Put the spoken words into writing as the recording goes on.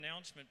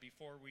Announcement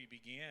before we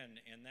begin,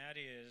 and that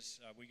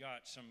is we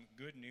got some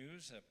good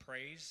news,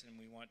 praise, and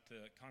we want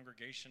the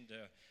congregation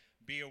to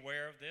be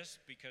aware of this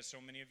because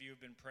so many of you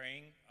have been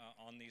praying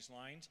on these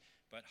lines.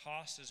 But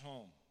Haas is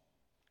home.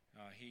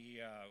 He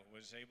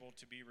was able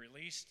to be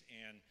released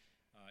and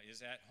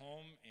is at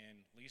home, and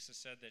Lisa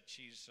said that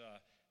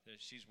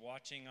she's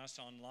watching us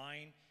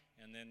online,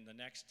 and then the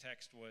next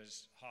text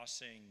was Haas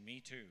saying, "Me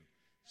too."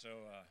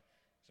 So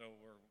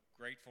we're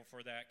grateful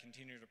for that.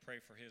 Continue to pray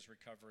for his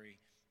recovery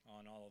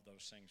on all of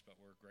those things, but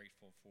we're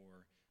grateful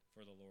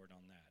for the Lord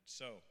on that.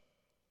 So,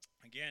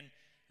 again,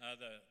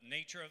 the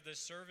nature of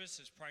this service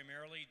is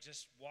primarily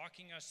just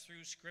walking us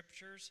through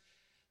scriptures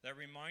that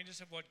remind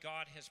us of what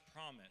God has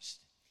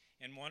promised.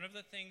 And one of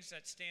the things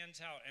that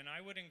stands out, and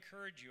I would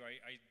encourage you,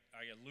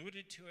 I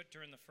alluded to it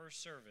during the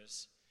first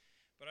service,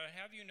 but I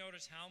have you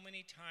notice how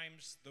many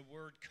times the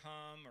word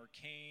come or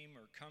came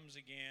or comes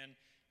again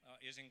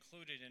is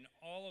included in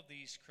all of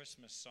these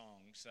Christmas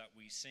songs that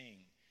we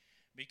sing,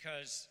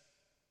 because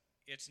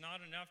it's not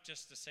enough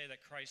just to say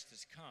that Christ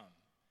has come.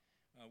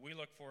 We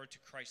look forward to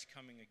Christ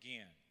coming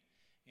again.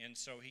 And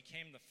so he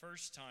came the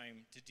first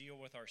time to deal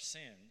with our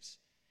sins,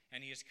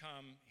 and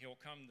he'll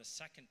come the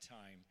second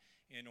time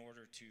in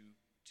order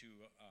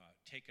to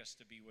take us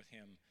to be with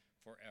him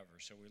forever.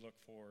 So we look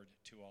forward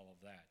to all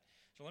of that.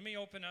 So let me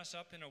open us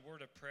up in a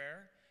word of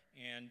prayer.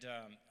 And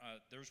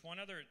there's one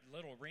other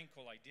little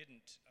wrinkle I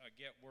didn't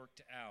get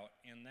worked out,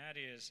 and that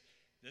is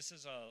this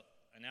is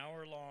an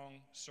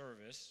hour-long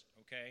service,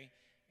 okay?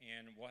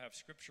 And we'll have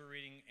scripture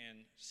reading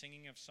and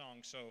singing of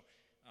songs. So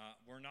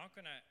we're not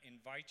going to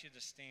invite you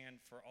to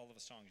stand for all of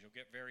the songs. You'll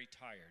get very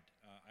tired.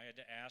 I had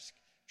to ask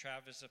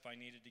Travis if I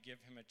needed to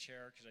give him a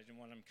chair because I didn't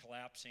want him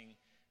collapsing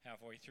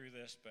halfway through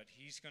this, but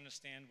he's going to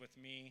stand with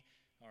me.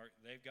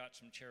 They've got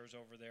some chairs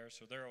over there,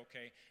 so they're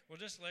okay. We'll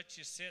just let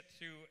you sit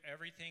through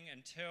everything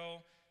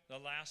until the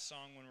last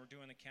song when we're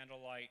doing the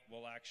candlelight.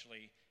 We'll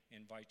actually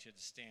invite you to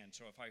stand.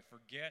 So if I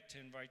forget to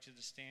invite you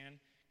to stand,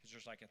 because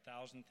there's like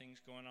 1,000 things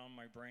going on in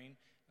my brain,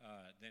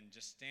 then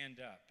just stand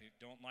up.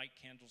 Don't light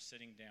candles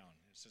sitting down.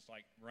 It's just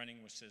like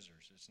running with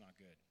scissors. It's not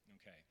good.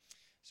 Okay.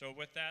 So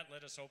with that,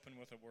 let us open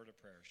with a word of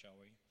prayer, shall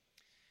we?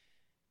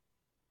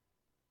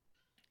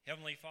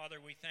 Heavenly Father,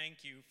 we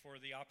thank you for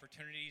the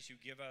opportunities you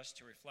give us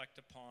to reflect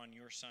upon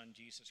your Son,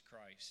 Jesus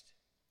Christ.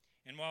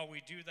 And while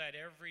we do that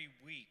every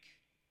week,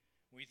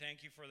 we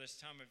thank you for this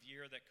time of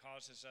year that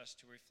causes us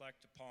to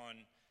reflect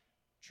upon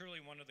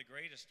truly one of the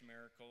greatest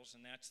miracles,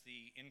 and that's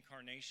the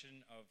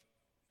incarnation of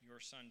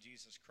your Son,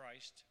 Jesus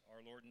Christ,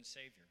 our Lord and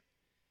Savior.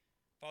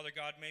 Father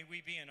God, may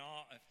we be in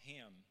awe of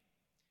him,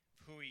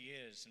 of who he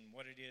is, and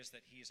what it is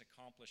that he has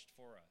accomplished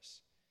for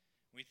us.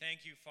 We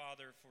thank you,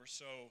 Father, for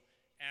so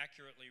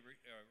accurately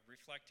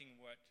reflecting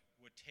what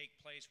would take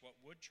place, what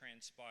would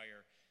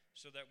transpire,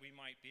 so that we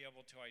might be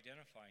able to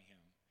identify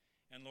him.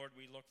 And Lord,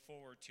 we look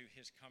forward to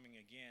his coming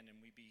again, and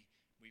we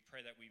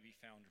pray that we be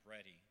found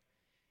ready.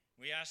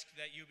 We ask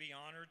that you be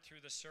honored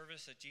through the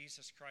service, that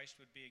Jesus Christ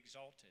would be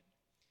exalted.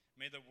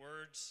 May the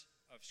words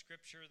of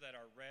Scripture that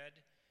are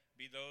read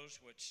be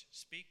those which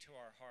speak to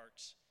our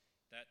hearts,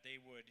 that they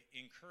would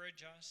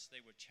encourage us,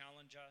 they would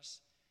challenge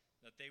us,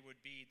 that they would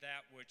be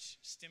that which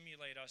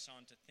stimulate us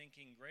onto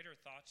thinking greater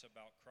thoughts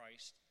about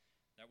Christ,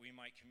 that we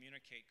might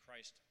communicate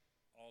Christ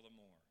all the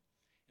more.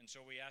 And so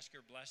we ask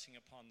your blessing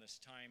upon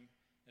this time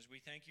as we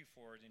thank you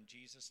for it in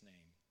Jesus'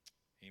 name.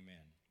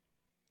 Amen.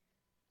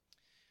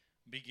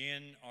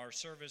 Begin our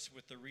service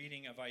with the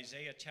reading of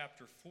Isaiah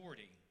chapter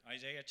 40.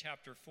 Isaiah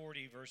chapter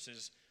 40,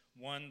 verses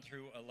 1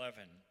 through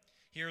 11.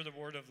 Hear the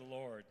word of the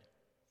Lord.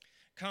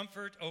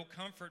 Comfort, O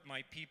comfort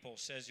my people,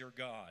 says your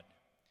God.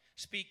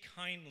 Speak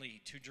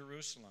kindly to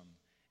Jerusalem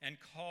and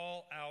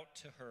call out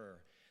to her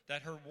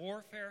that her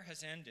warfare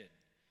has ended,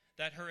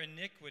 that her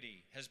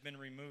iniquity has been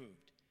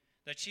removed,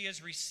 that she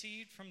has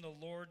received from the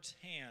Lord's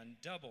hand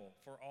double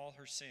for all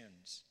her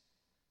sins.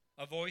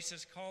 A voice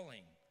is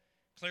calling,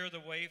 clear the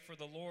way for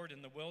the Lord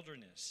in the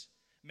wilderness.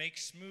 Make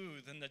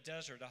smooth in the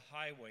desert a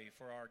highway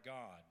for our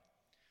God.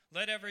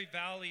 Let every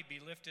valley be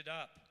lifted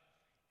up,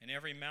 and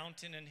every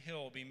mountain and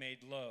hill be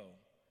made low.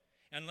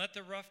 And let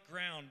the rough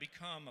ground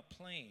become a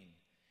plain,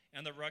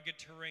 and the rugged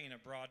terrain a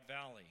broad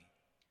valley.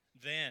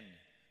 Then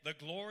the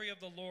glory of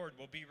the Lord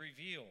will be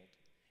revealed,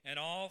 and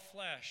all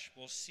flesh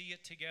will see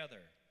it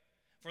together.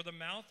 For the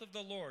mouth of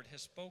the Lord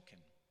has spoken.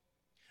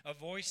 A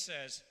voice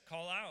says,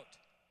 call out.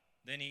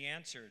 Then he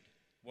answered,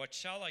 what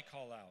shall I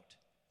call out?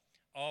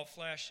 All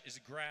flesh is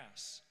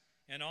grass,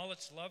 and all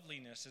its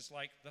loveliness is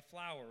like the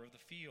flower of the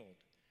field.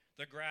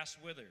 The grass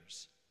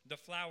withers, the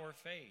flower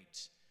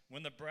fades.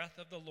 When the breath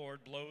of the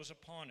Lord blows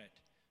upon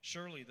it,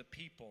 surely the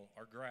people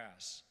are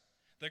grass.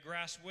 The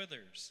grass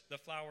withers, the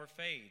flower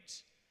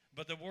fades,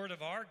 but the word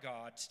of our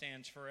God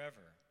stands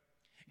forever.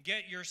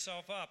 Get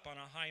yourself up on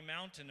a high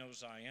mountain, O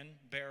Zion,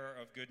 bearer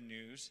of good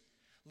news.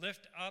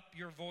 Lift up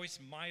your voice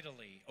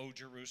mightily, O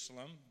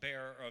Jerusalem,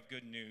 bearer of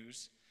good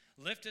news.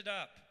 Lift it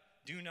up,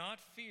 do not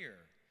fear.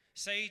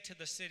 Say to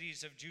the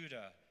cities of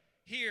Judah,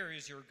 here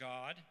is your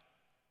God.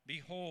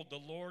 Behold, the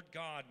Lord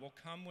God will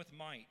come with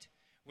might,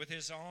 with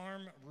his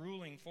arm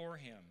ruling for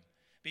him.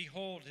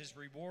 Behold, his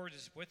reward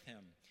is with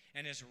him,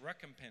 and his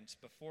recompense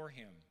before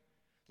him.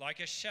 Like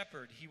a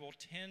shepherd, he will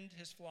tend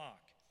his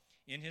flock.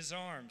 In his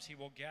arms he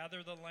will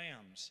gather the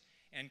lambs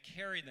and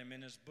carry them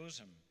in his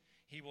bosom.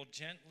 He will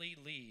gently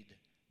lead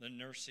the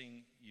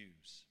nursing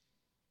ewes.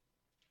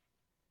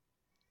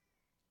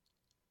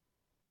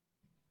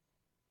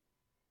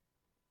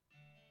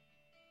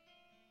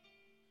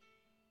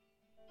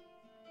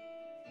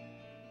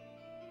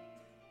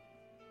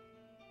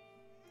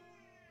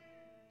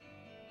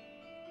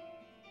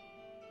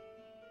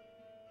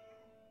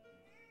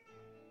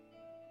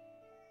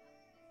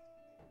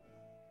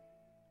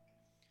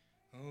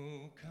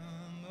 O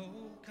come,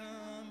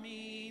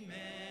 Emmanuel,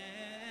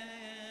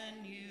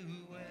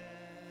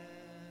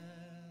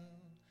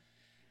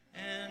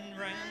 and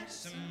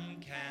ransom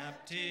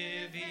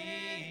captive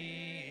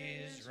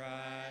Israel,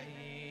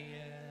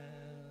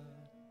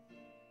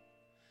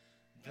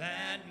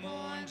 that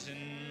mourns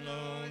in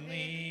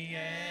lonely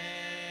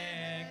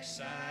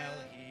exile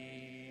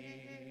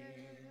here,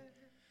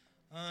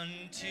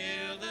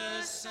 until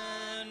the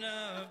Son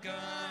of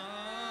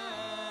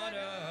God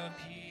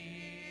appear.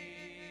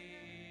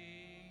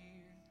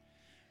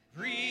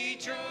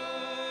 Rejoice,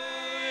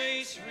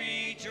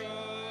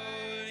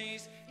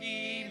 rejoice,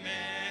 Emmanuel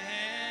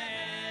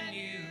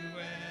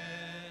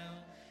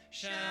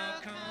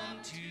shall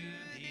come to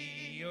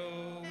thee,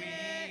 O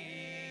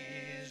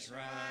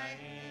Israel.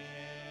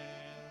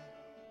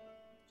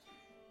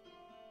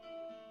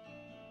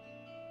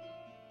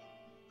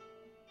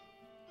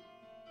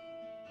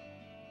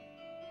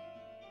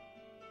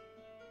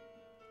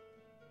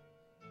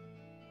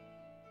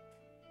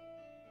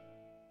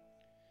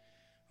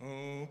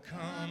 O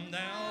come,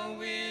 thou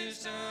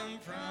wisdom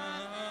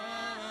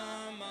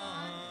from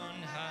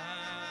on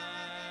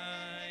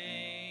high,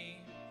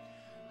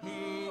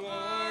 who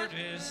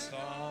orderest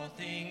all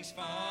things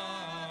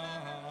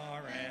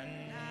far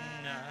and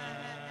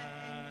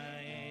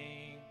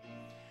nigh.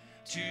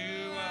 To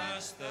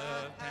us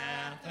the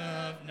path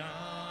of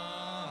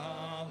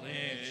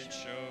knowledge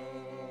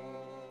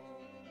show,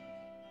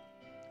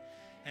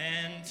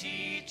 and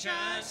teach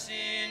us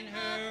in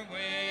her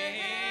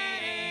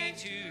way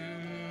to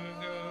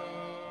go.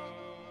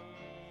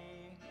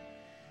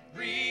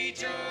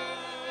 Rejoice,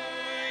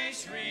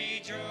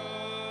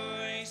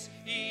 rejoice,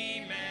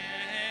 Emmanuel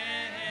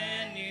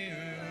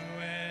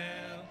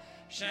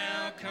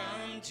shall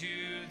come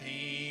to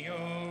thee,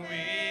 O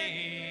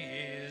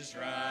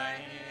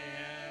Israel.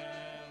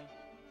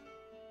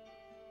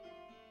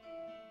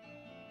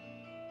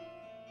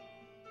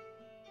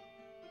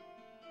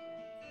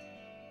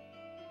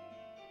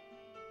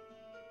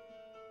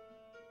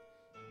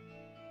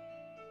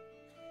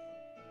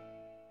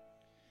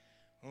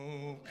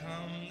 O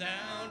come,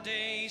 thou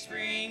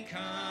dayspring,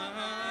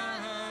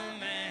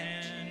 come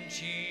and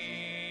cheer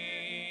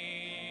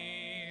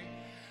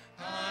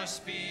our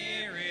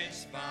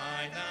spirits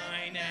by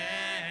thine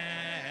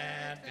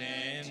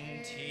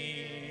advent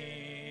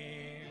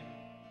here.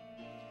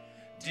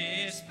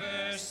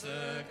 Disperse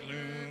the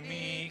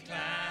gloomy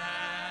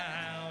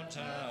clouds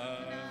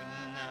of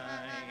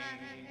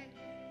night,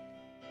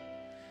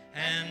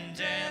 and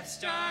death's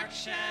dark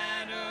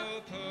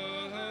shadow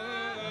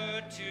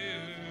put to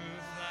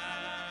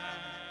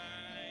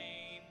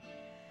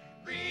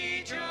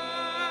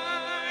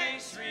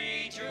rejoice,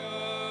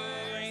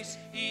 rejoice,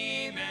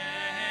 Emmanuel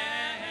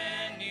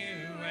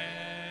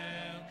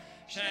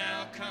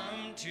shall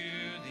come to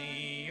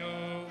thee,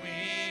 O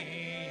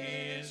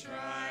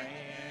Israel.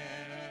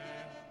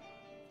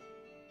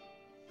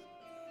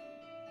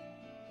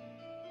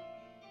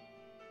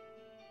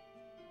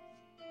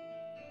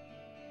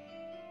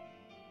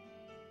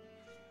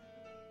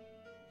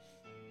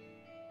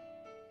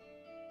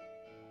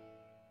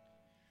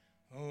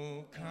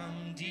 O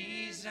come,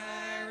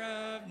 desire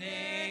of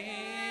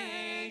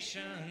nations,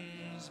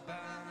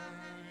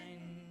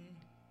 bind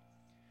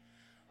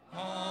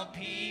all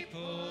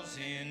peoples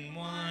in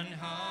one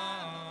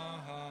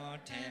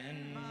heart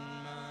and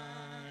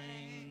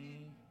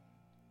mind.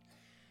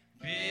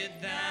 Bid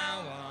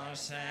thou our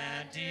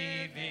sad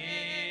division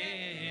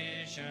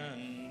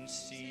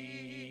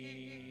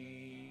cease,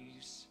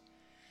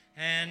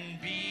 and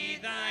be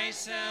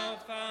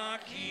thyself our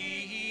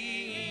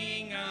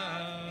King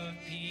of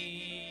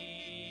peace.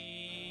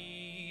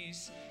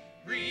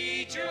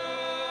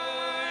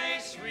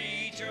 Rejoice,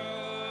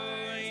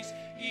 rejoice,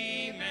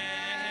 Emmanuel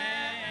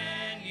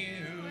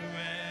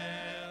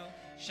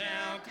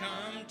shall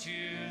come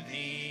to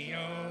thee,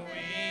 O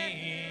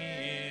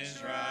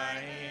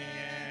Israel.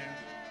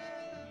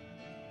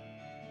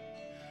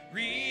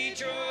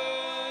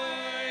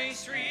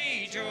 Rejoice,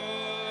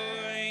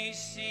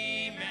 rejoice,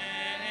 Emmanuel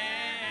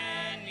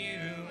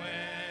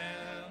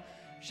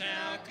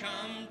shall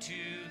come to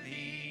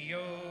thee,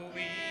 O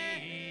Israel.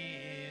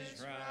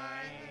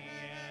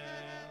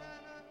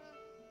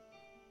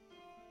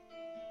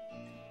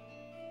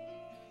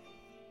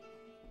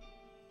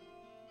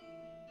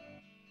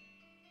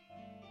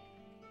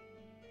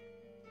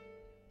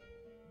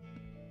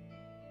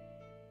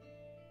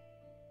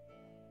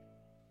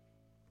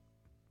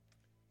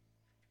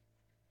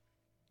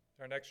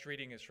 Our next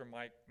reading is from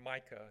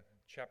Micah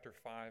chapter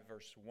 5,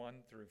 verse 1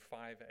 through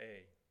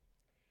 5a.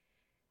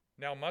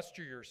 Now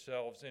muster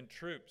yourselves in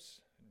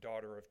troops,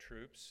 daughter of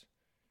troops.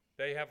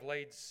 They have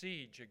laid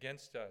siege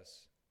against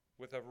us.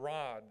 With a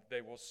rod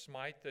they will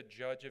smite the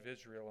judge of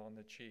Israel on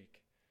the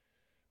cheek.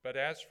 But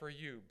as for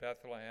you,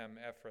 Bethlehem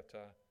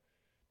Ephratah,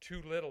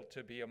 too little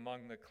to be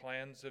among the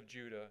clans of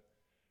Judah,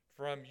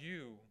 from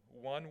you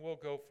one will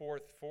go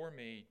forth for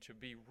me to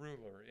be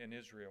ruler in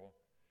Israel.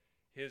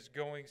 His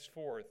goings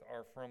forth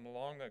are from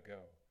long ago,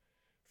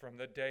 from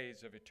the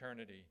days of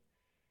eternity.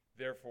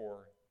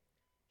 Therefore,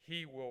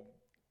 he will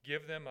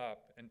give them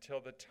up until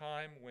the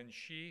time when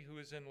she who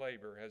is in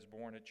labor has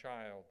borne a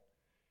child.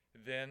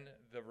 Then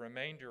the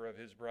remainder of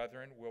his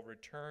brethren will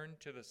return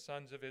to the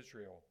sons of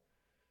Israel.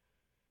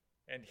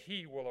 And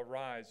he will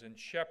arise and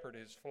shepherd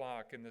his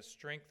flock in the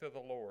strength of the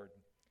Lord,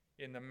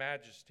 in the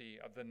majesty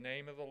of the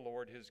name of the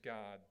Lord his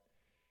God.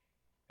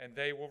 And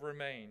they will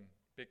remain,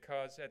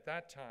 because at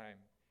that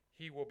time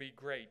he will be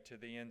great to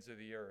the ends of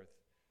the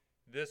earth.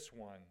 This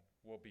one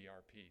will be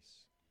our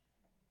peace.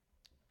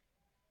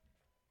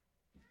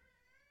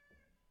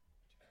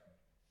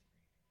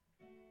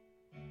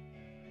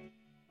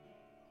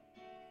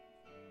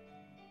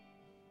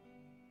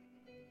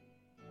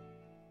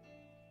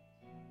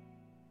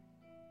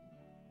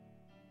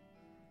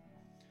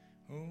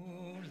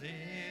 Oh,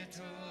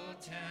 little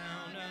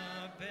town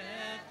of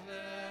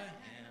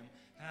Bethlehem,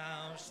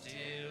 how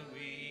still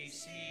we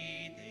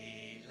see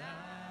thee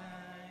lie.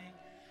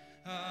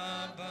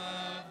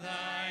 Above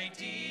thy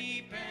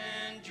deep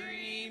and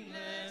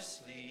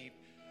dreamless sleep,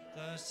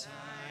 the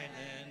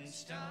silent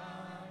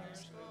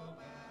stars go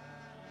by.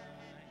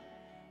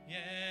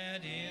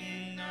 Yet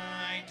in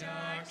thy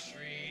dark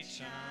street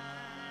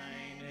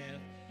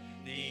shineth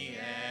the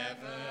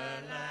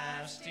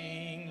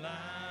everlasting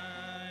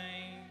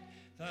light.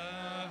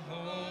 The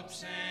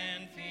hopes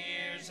and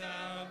fears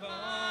of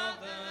all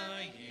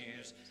the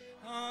years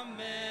are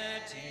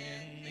met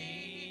in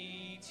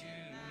thee tonight.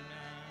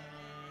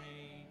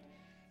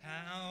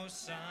 How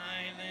silently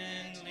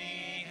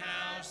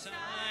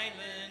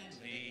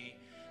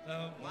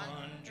the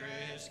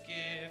wondrous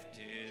gift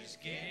is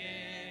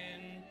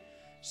given.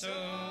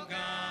 So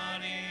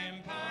God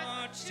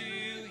imparts to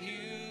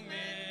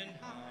human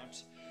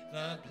hearts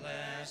the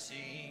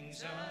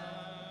blessings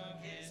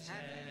of his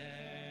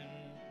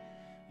hand.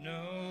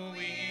 No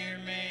ear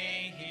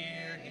may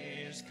hear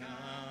his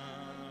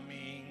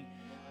coming,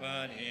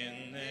 but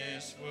in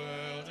this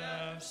world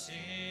of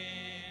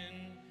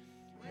sin,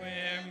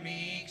 where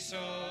meek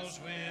souls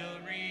will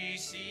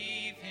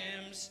receive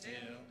him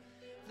still,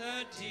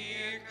 the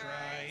dear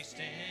Christ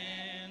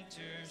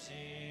enters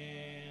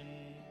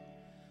in.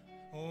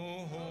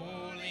 O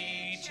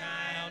holy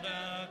child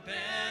of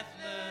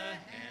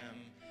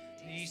Bethlehem,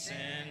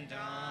 descend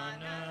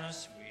on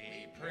us,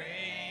 we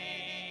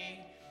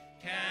pray.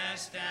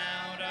 Cast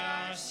out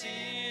our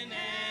sin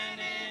and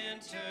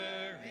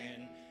enter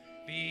in.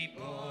 Be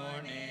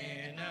born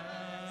in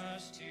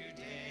us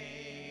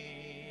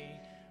today.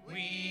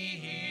 We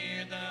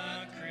hear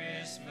the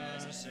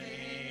Christmas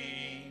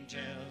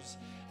angels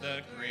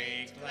the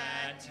great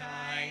glad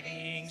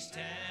tidings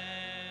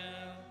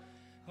tell.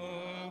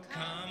 Oh,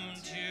 come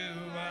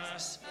to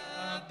us,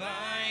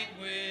 abide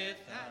with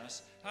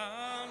us,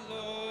 our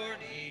Lord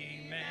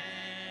Emmanuel.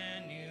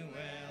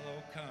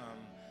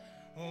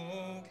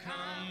 Oh,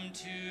 come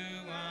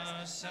to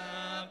us,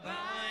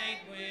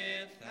 abide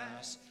with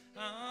us,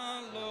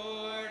 our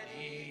Lord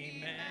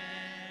Emmanuel.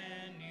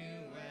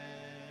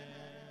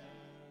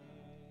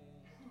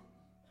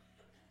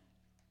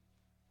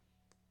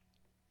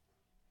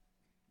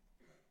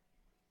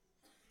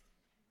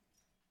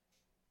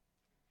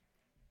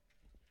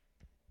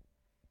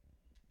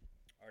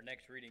 Our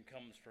next reading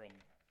comes from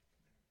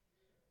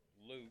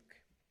Luke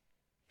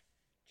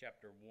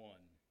chapter 1.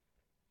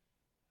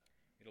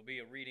 It'll be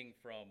a reading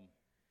from,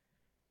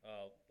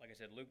 like I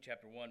said, Luke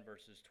chapter 1,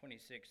 verses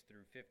 26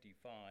 through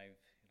 55.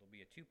 It'll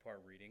be a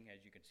two-part reading.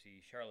 As you can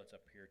see, Charlotte's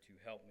up here to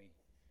help me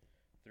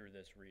through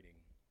this reading.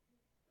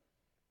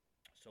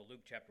 So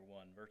Luke chapter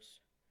 1, verse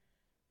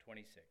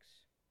 26.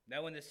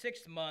 Now in the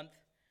 6th month,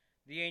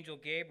 the angel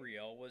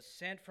Gabriel was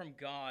sent from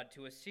God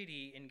to a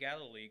city in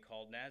Galilee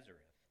called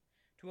Nazareth,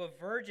 to a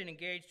virgin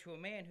engaged to a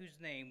man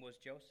whose name was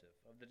Joseph,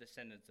 of the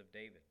descendants of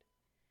David.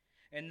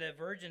 And the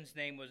virgin's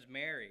name was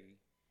Mary.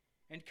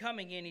 And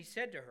coming in, he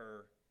said to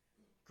her,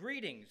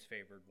 "Greetings,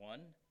 favored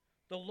one,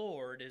 the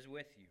Lord is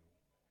with you."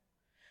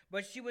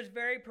 But she was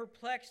very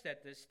perplexed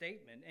at this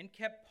statement and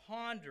kept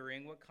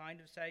pondering what kind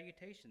of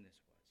salutation this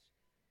was.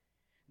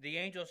 The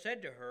angel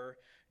said to her,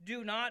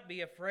 "Do not be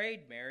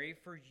afraid, Mary,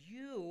 for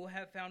you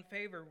have found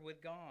favor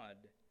with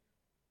God.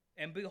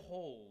 And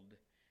behold,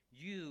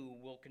 you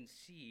will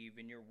conceive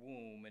in your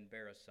womb and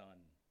bear a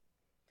son,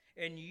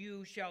 and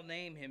you shall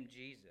name him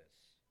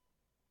Jesus.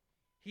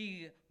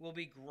 He will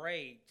be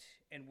great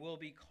and will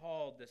be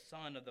called the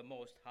Son of the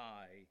Most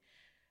High,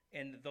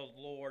 and the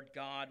Lord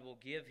God will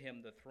give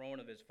him the throne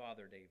of his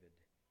father David.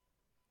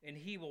 And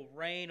he will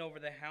reign over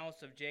the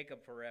house of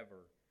Jacob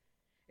forever,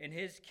 and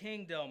his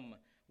kingdom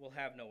will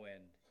have no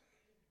end.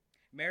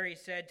 Mary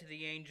said to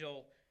the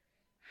angel,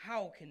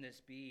 "How can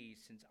this be,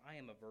 since I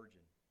am a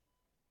virgin?"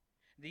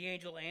 The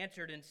angel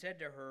answered and said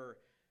to her,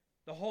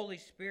 "The Holy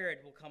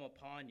Spirit will come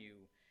upon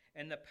you,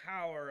 and the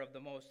power of the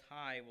Most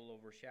High will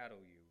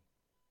overshadow you.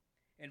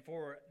 And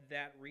for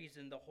that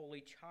reason the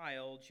Holy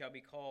Child shall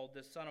be called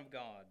the Son of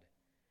God.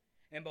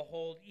 And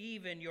behold,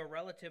 even your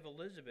relative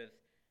Elizabeth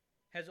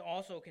has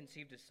also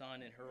conceived a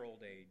son in her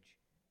old age.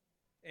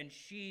 And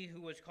she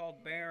who was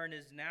called barren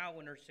is now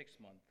in her 6th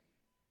month.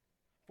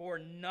 For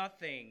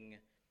nothing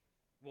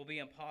will be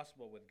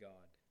impossible with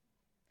God."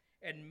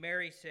 And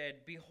Mary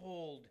said,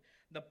 "Behold,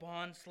 the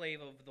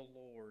bondslave of the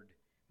Lord,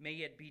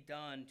 may it be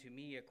done to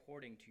me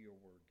according to your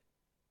word."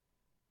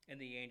 And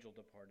the angel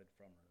departed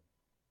from her.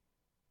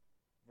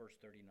 Verse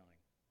 39.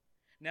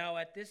 Now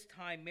at this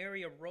time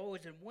Mary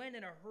arose and went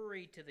in a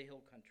hurry to the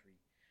hill country,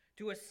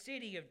 to a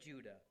city of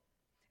Judah,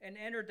 and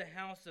entered the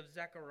house of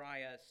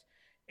Zacharias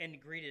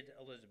and greeted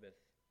Elizabeth.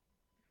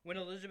 When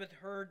Elizabeth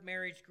heard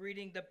Mary's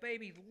greeting, the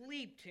baby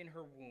leaped in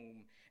her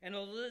womb, and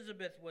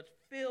Elizabeth was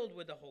filled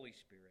with the Holy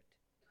Spirit.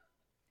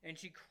 And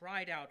she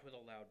cried out with a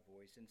loud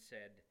voice and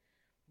said,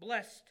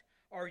 "Blessed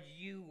are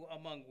you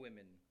among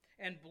women,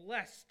 and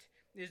blessed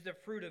is the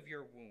fruit of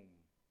your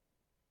womb.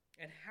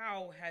 And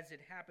how has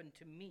it happened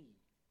to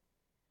me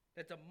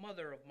that the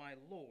mother of my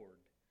Lord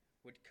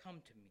would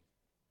come to me?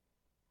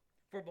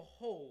 For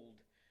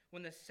behold,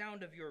 when the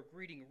sound of your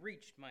greeting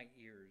reached my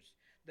ears,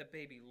 the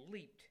baby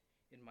leaped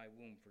in my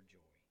womb for joy.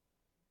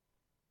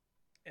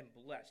 And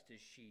blessed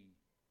is she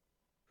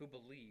who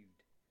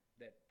believed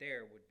that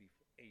there would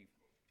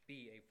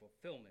be a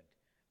fulfillment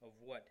of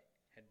what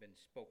had been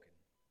spoken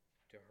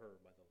to her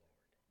by the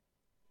Lord."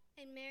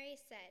 And Mary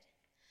said,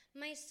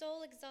 "My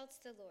soul exalts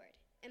the Lord,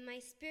 and my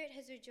spirit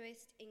has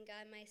rejoiced in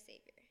God my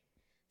Savior,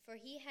 for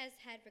he has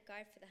had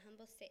regard for the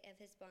humble state of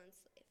his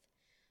bondslave.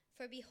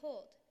 For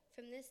behold,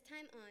 from this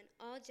time on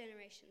all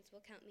generations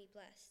will count me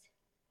blessed.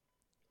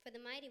 For the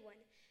Mighty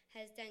One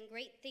has done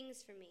great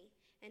things for me,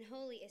 and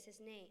holy is his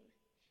name,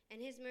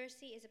 and his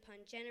mercy is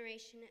upon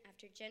generation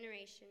after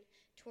generation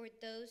toward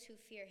those who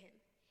fear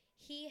him.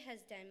 He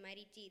has done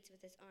mighty deeds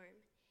with his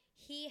arm.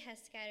 He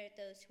has scattered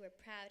those who are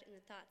proud in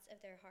the thoughts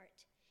of their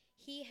heart.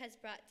 He has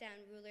brought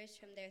down rulers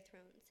from their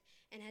thrones,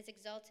 and has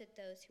exalted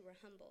those who were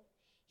humble.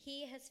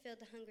 He has filled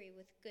the hungry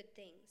with good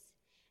things,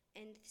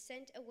 and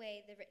sent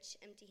away the rich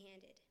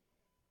empty-handed.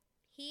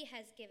 He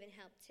has given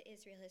help to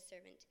Israel his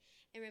servant,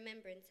 in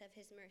remembrance of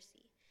his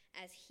mercy,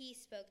 as he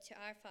spoke to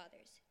our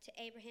fathers, to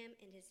Abraham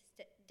and his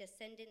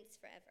descendants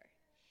forever."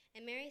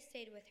 And Mary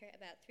stayed with her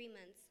about 3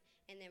 months,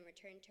 and then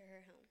returned to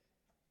her home.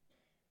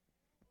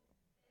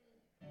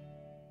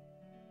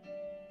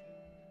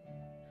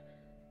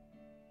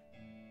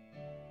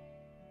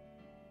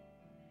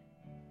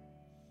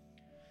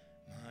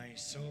 My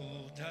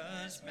soul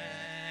does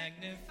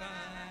magnify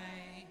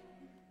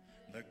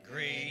the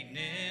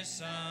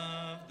greatness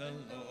of the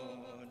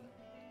Lord.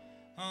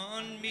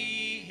 On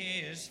me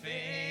his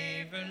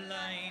favor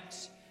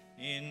lights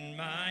in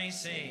my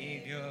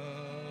Savior.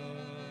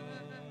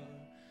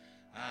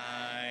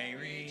 I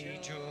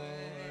rejoice.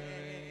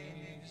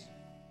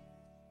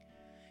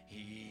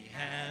 He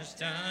has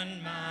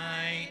done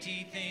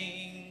mighty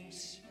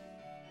things.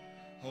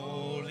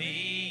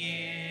 Holy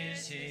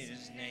is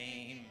his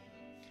name.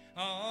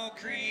 All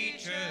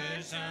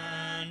creatures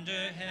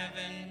under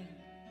heaven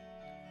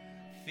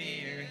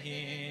fear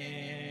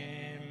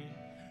him,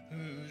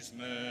 whose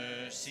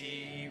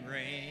mercy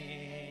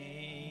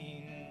reigns.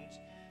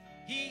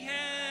 He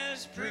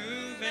has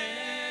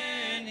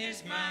proven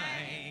his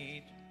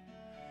might,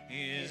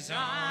 his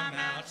arm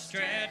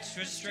outstretched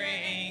for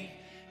strength,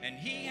 and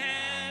he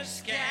has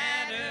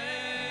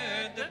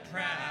scattered the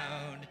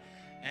proud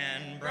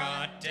and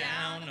brought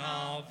down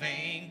all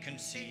vain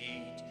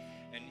conceit.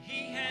 And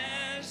he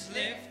has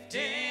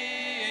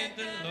lifted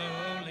the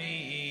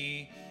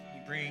lowly. He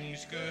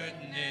brings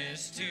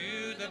goodness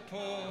to the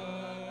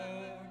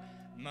poor.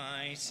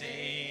 My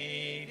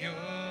Savior's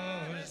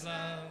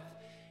love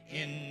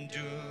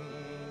endures.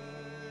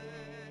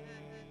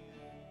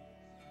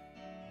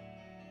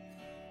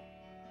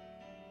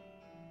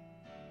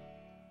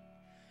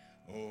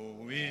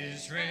 O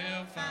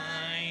Israel,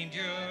 find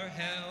your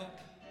help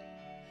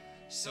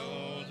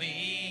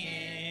solely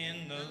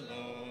in the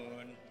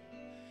Lord.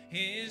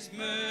 His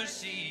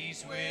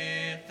mercies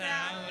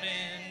without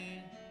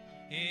end,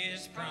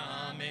 his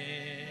promise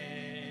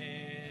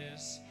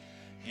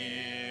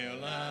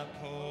he'll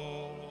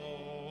uphold.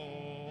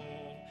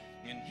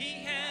 And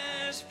he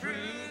has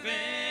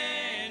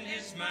proven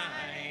his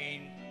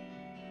might,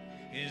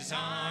 his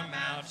arm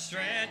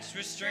outstretched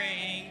for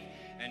strength,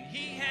 and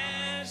he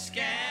has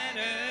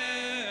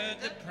scattered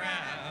the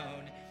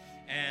proud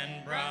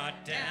and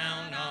brought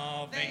down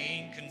all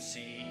vain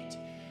conceit.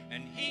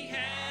 And he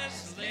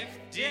has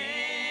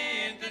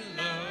lifted the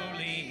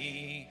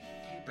lowly,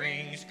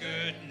 brings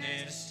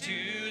goodness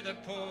to the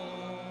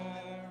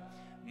poor.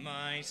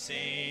 My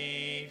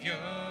Savior's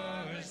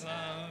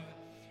love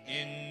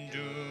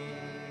endures.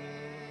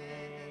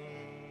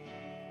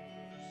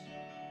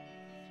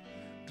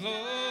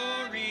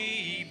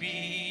 Glory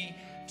be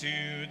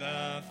to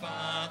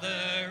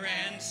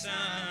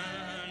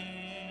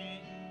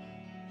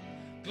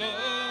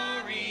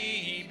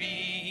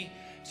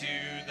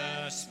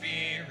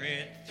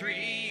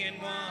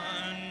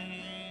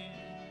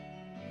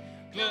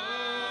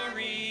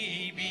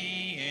Glory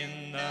be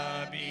in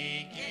the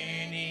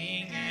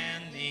beginning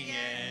and the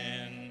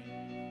end.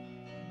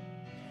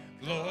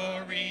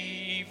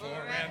 Glory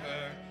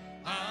forever.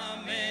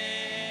 Amen.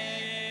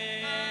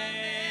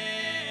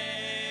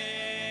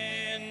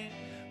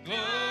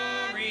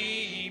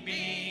 Glory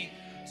be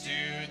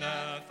to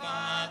the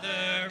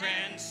Father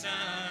and Son.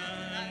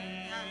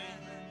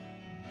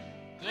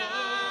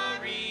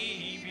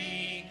 Glory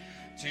be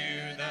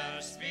to the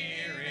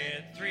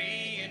Spirit,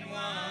 three in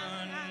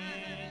one.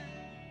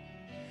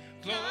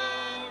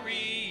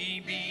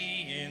 Glory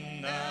be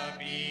in the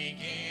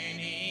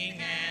beginning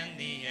and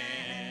the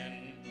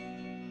end.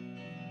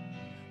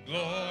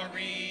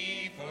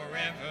 Glory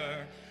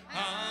forever.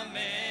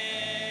 Amen.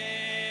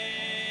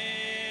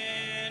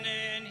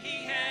 And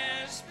he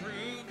has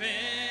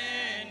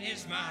proven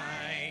his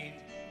might,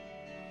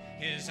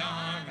 his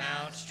arm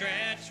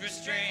outstretched with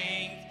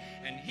strength,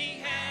 and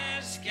he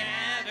has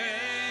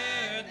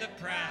scattered the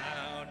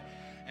proud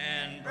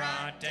and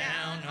brought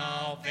down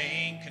all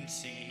vain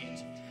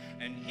conceit.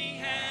 And he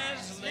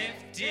has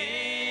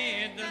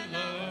lifted the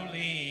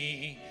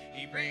lowly,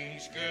 he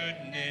brings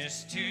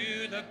goodness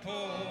to the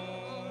poor.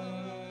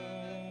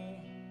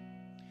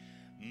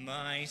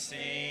 My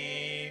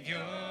Savior's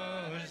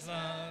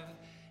love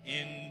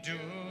endures.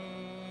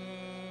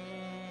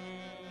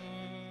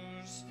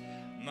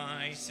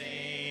 My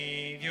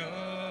Savior's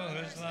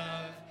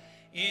love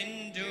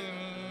endures.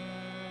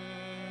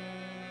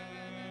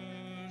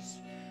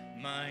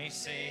 My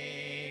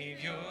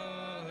Savior's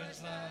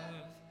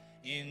love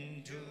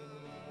endures.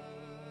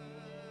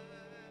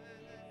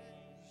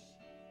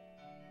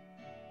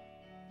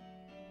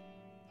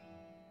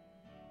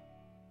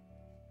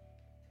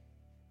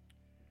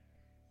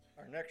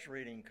 Our next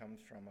reading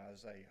comes from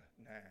Isaiah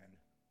 9,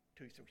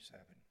 2 through 7.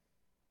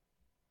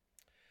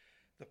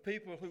 The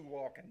people who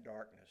walk in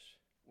darkness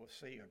will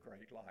see a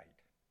great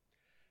light.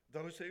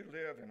 Those who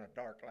live in a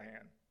dark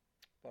land,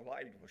 the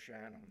light will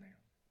shine on them.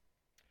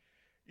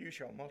 You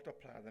shall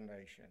multiply the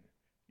nation.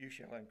 You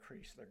shall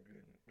increase their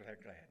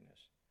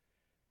gladness.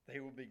 They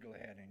will be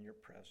glad in your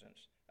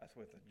presence, as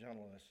with the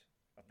gentleness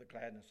of the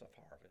gladness of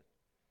harvest.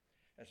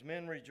 As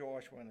men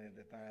rejoice when they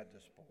divide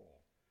the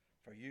spoil,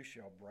 for you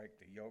shall break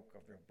the yoke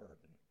of their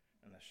burden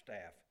and the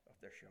staff of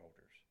their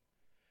shoulders.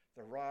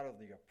 The rod of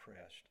the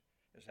oppressed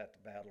is at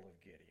the battle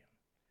of Gideon,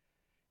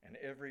 and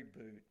every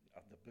boot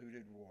of the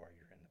booted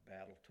warrior in the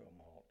battle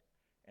tumult,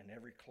 and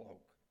every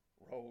cloak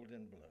rolled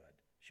in blood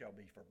shall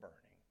be for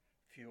burning,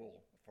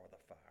 fuel for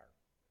the fire.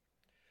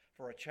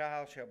 For a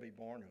child shall be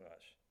born to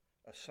us,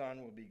 a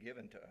son will be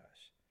given to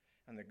us,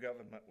 and the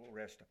government will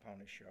rest upon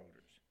his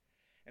shoulders.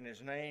 And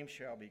his name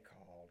shall be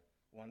called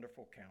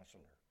Wonderful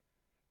Counselor,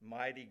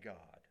 Mighty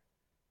God,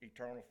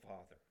 Eternal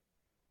Father,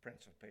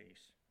 Prince of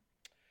Peace.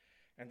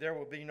 And there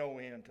will be no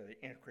end to the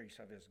increase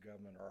of his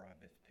government or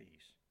of his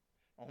peace,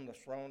 on the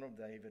throne of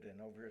David and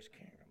over his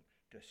kingdom,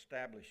 to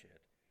establish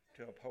it,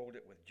 to uphold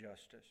it with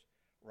justice,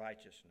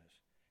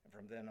 righteousness, and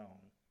from then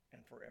on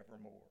and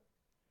forevermore.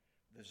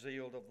 The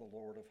zeal of the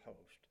Lord of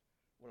hosts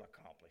will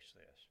accomplish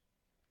this.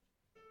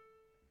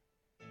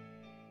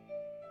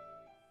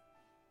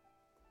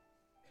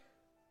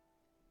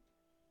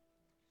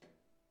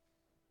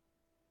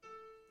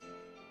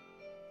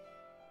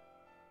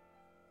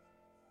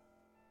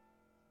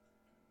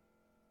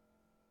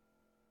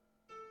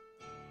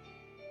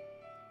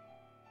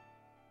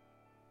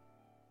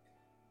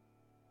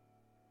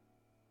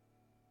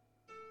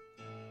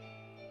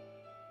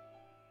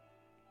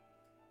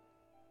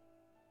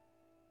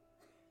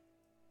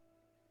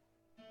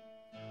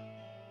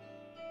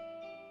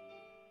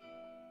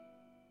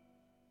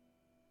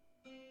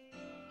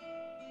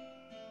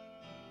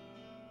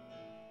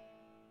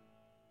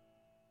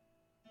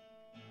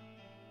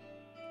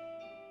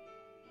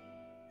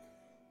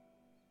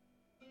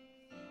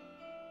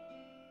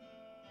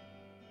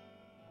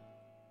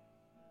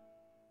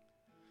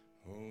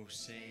 O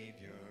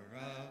Savior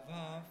of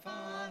our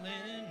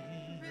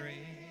fallen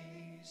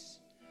race,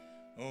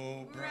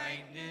 O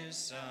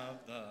brightness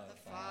of the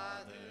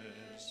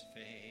Father's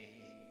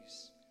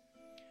face,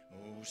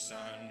 O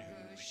Son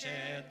who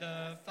shed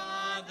the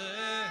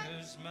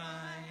Father's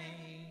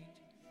might,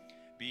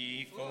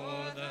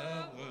 before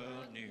the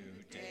world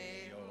knew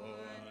day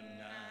or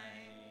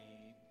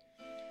night.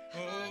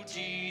 O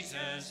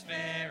Jesus,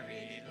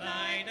 very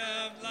light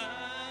of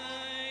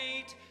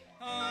light,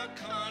 our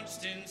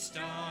constant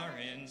star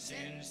in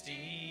sin's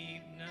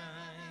deep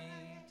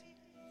night.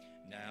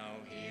 Now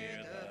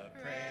hear the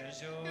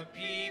prayers your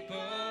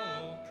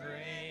people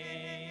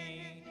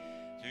pray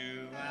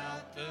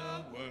throughout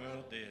the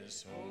world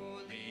this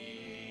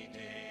holy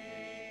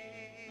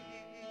day.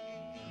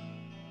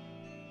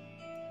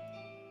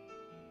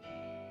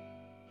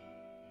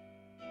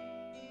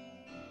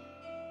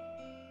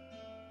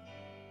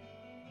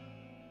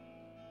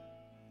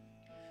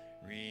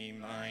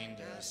 Remind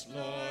us,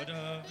 Lord,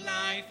 of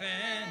life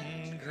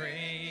and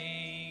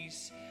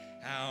grace,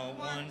 how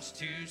once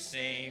to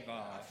save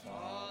our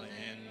fallen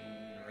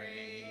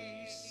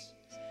race,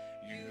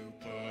 you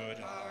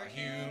put our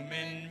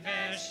human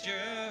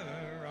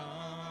vesture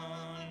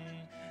on,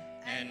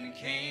 and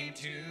came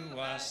to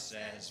us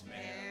as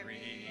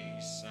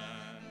Mary's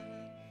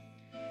son.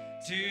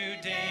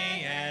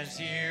 Today, as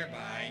year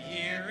by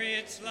year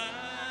its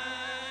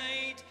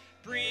light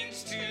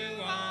brings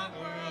to our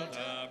world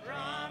a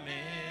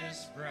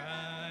promised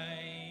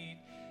bride,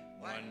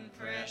 one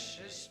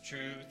precious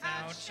truth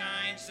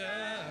outshines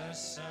the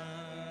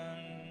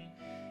sun.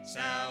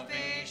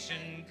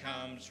 Salvation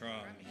comes from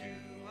you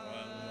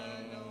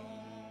alone.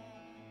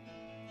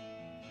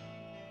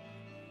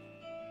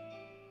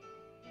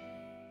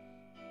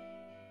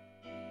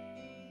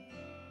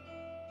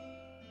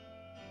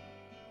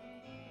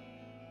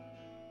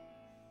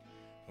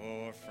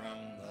 For from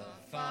the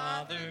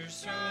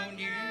Father's throne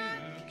you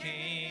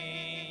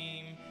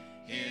came,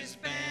 his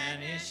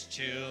banished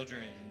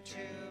children to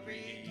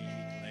reclaim.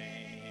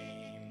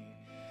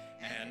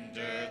 And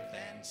earth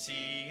and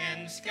sea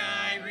and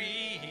sky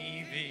revere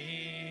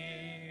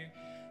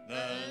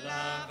the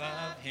love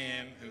of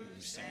him who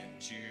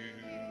sent you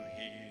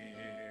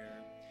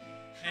here.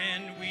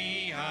 And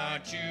we are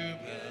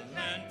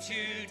jubilant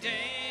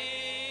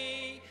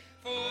today,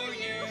 for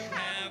you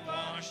have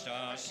washed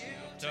our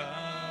guilt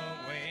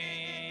away.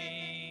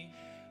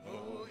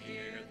 Oh,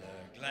 hear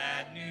the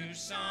glad new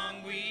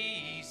song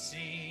we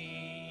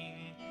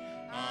sing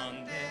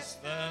on this,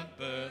 the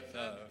birth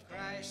of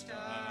Christ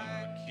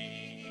our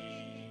King.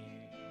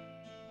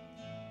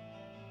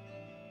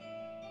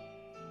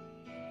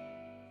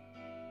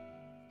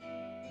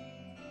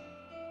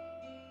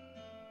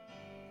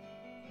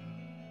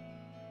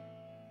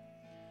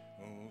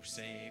 O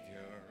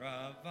Savior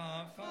of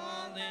our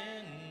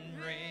fallen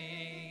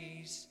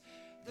race,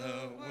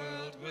 the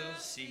world will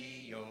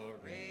see your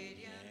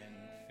radiant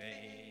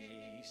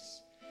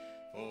face.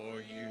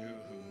 For you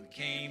who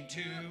came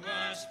to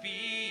us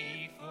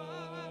before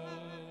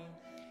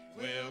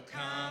will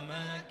come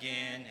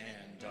again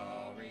and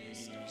all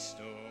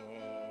restore.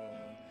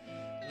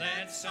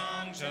 Let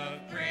songs of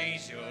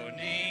praise your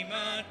name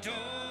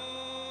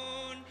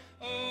adorn,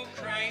 O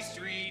Christ,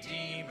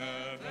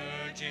 Redeemer,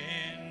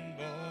 Virgin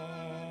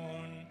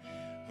born,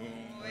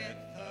 whom with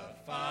the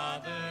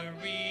Father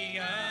we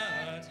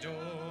adore,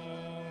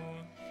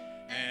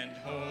 and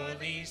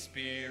Holy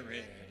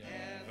Spirit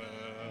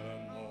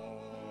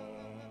evermore,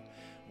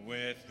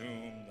 with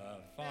whom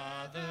the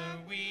Father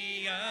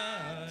we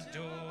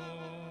adore,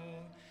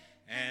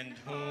 and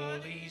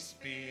Holy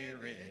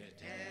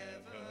Spirit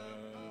evermore.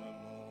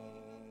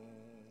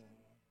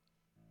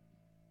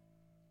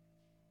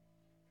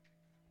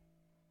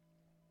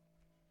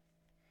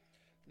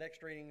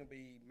 Next reading will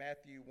be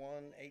Matthew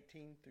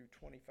 1:18 through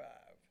 25.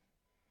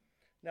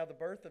 Now the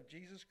birth of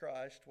Jesus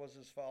Christ was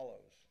as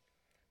follows.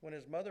 When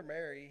his mother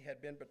Mary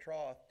had been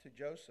betrothed to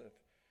Joseph,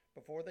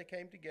 before they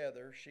came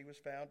together, she was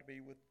found to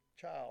be with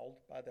child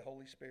by the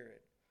Holy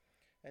Spirit.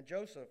 And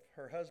Joseph,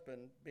 her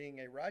husband, being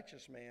a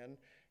righteous man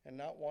and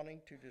not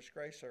wanting to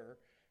disgrace her,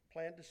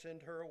 planned to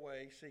send her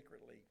away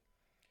secretly.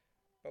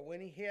 But when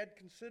he had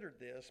considered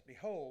this,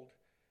 behold,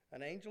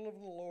 an angel of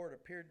the Lord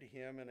appeared to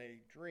him in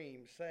a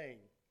dream, saying,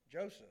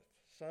 Joseph,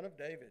 son of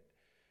David,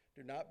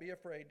 do not be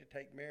afraid to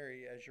take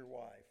Mary as your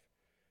wife,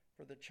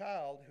 for the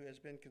child who has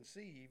been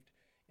conceived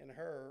in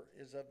her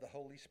is of the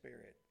Holy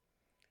Spirit.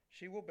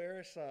 She will bear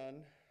a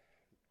son,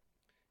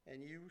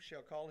 and you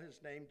shall call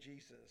his name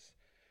Jesus,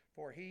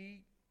 for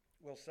he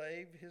will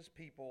save his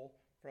people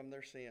from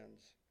their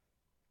sins.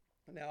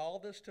 Now all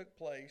this took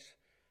place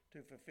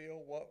to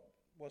fulfill what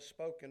was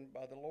spoken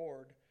by the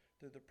Lord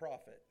through the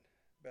prophet.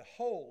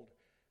 Behold,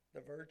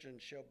 the virgin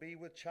shall be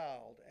with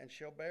child, and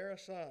shall bear a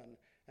son,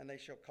 and they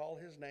shall call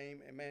his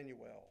name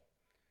Emmanuel,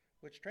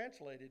 which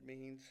translated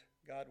means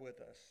God with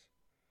us.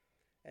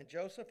 And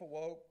Joseph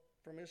awoke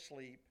from his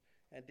sleep,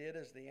 and did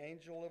as the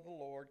angel of the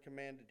Lord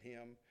commanded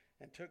him,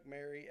 and took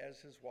Mary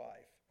as his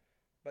wife,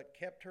 but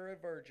kept her a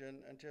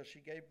virgin until she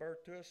gave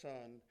birth to a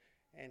son,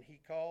 and he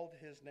called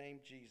his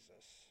name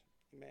Jesus,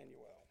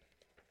 Emmanuel.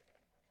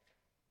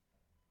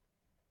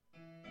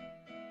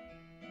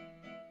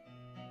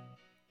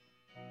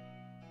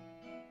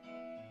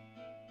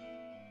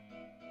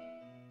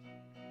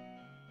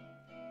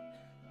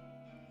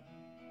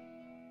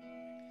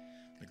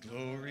 The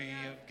glory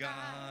of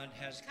God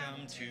has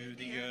come to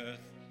the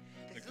earth,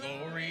 the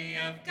glory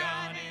of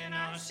God in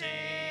our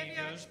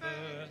Savior's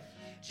birth.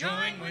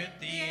 Join with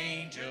the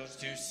angels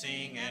to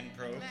sing and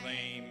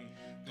proclaim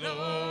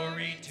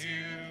glory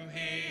to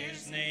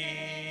his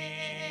name.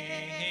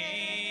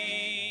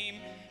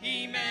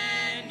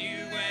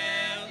 Emmanuel,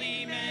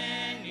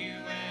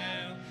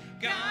 Emmanuel,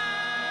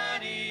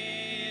 God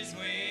is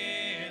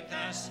with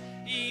us.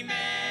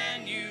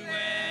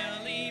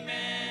 Emmanuel,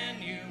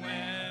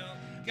 Emmanuel,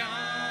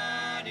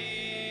 God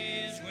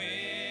is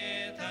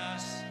with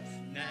us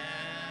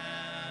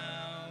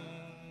now.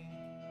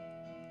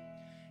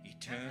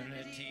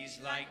 Eternity's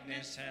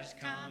likeness has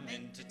come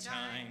into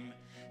time,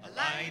 a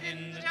light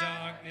in the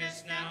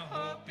darkness, now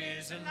hope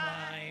is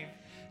alive.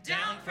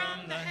 Down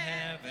from the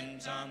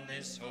heavens on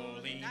this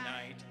holy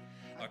night,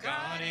 our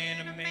God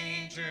in a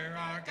manger,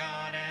 our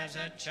God as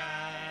a child.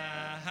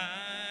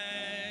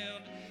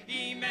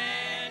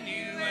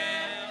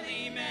 Emmanuel,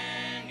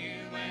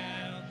 Emmanuel,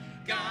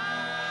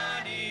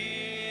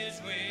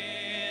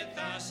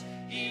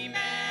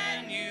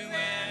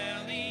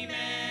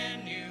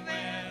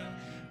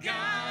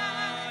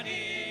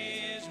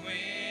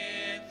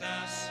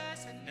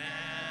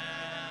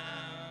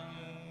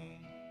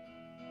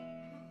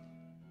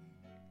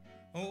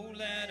 Oh,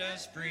 let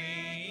us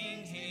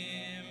bring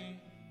him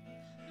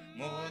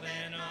more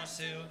than our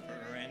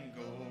silver and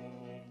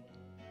gold.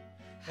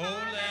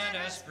 Oh, let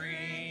us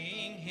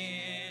bring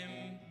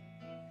him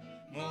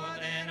more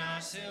than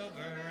our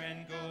silver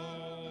and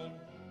gold.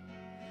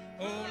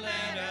 Oh,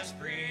 let us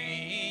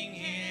bring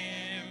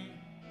him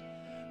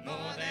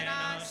more than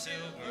our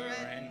silver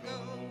and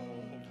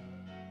gold.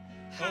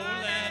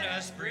 Oh, let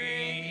us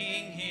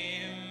bring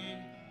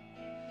him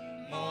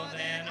more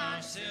than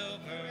our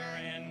silver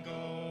and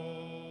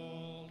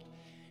gold.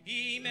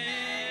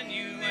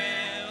 Emmanuel,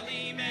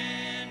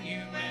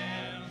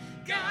 Emmanuel,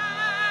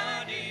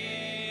 God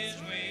is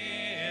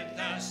with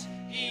us.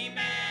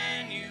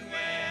 Emmanuel,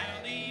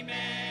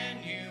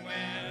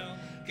 Emmanuel,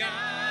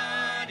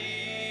 God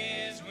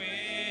is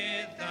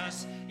with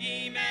us.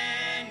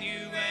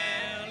 Emmanuel,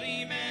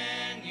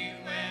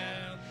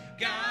 Emmanuel,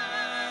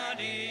 God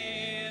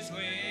is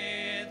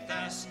with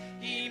us.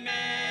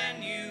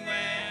 Emmanuel,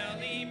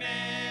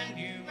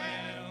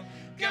 Emmanuel,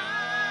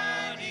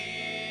 God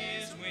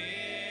is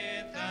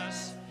with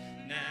us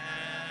now.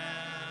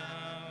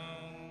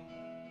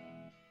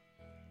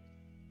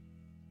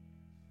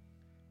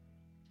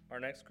 Our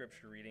next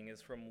scripture reading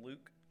is from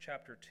Luke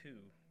chapter 2,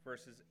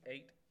 verses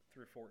 8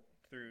 through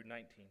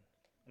 19.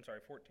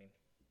 14.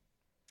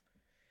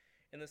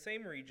 In the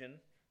same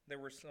region, there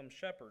were some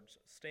shepherds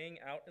staying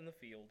out in the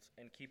fields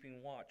and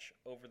keeping watch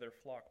over their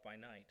flock by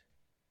night.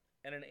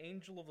 And an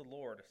angel of the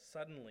Lord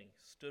suddenly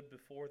stood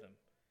before them,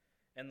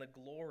 and the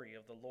glory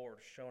of the Lord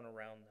shone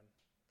around them,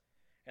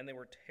 and they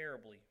were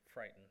terribly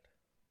frightened.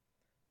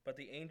 But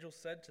the angel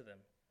said to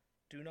them,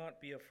 "Do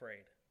not be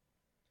afraid,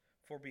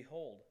 for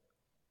behold,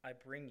 I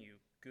bring you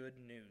good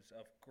news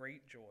of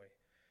great joy,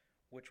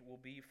 which will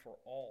be for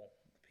all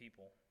the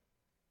people.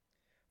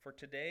 For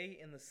today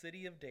in the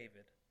city of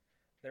David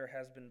there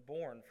has been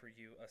born for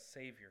you a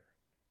Savior,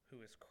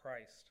 who is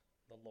Christ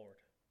the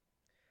Lord.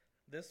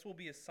 This will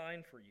be a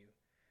sign for you.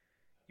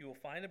 You will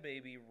find a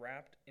baby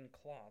wrapped in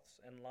cloths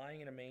and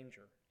lying in a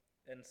manger."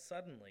 And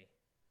suddenly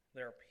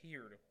there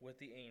appeared with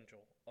the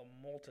angel a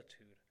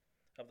multitude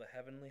of the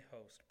heavenly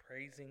host,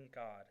 praising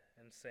God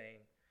and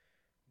saying,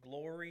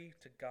 "Glory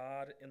to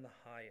God in the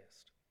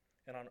highest,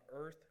 and on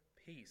earth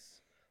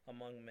peace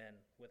among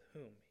men with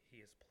whom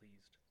he is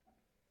pleased."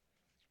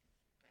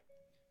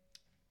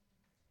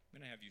 I'm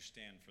going to have you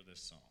stand for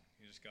this song.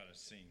 You just got to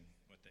sing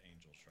with the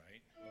angels,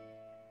 right?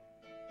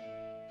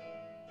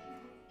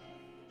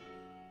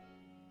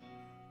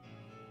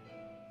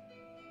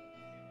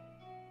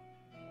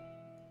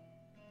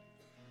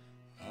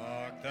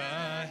 Hark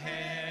the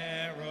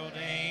herald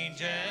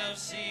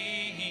angels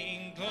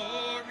sing,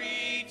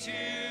 glory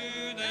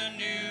to the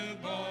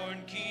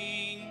newborn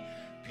King.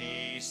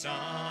 Peace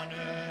on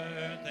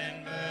earth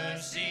and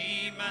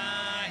mercy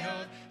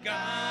mild,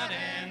 God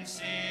and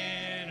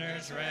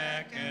sinners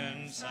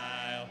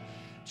reconciled.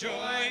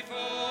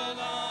 Joyful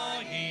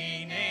all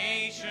ye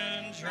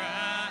nations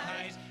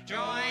rise,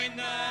 join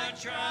the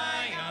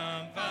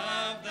triumph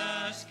of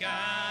the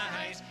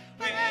skies.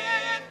 With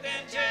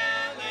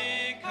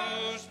angelic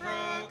hosts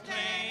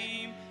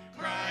proclaim,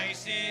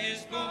 Christ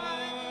is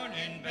born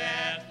in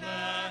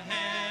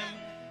Bethlehem.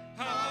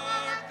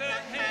 Hark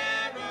the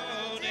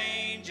herald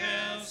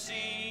angels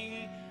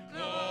sing,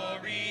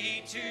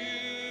 glory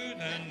to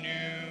the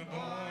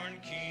newborn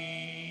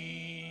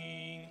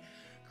King.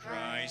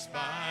 Christ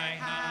by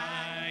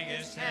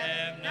highest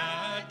heaven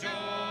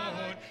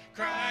adored,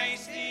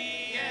 Christ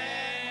the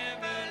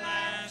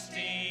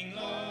everlasting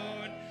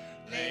Lord.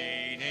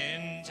 Late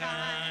in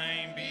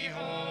time,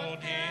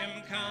 behold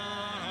him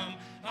come,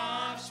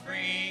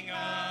 offspring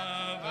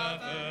of a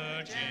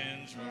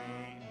virgin's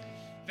womb.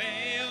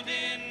 Veiled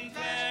in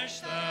flesh,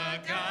 the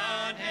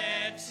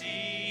Godhead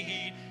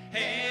seed,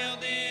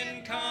 hailed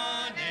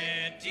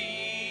incarnate deity.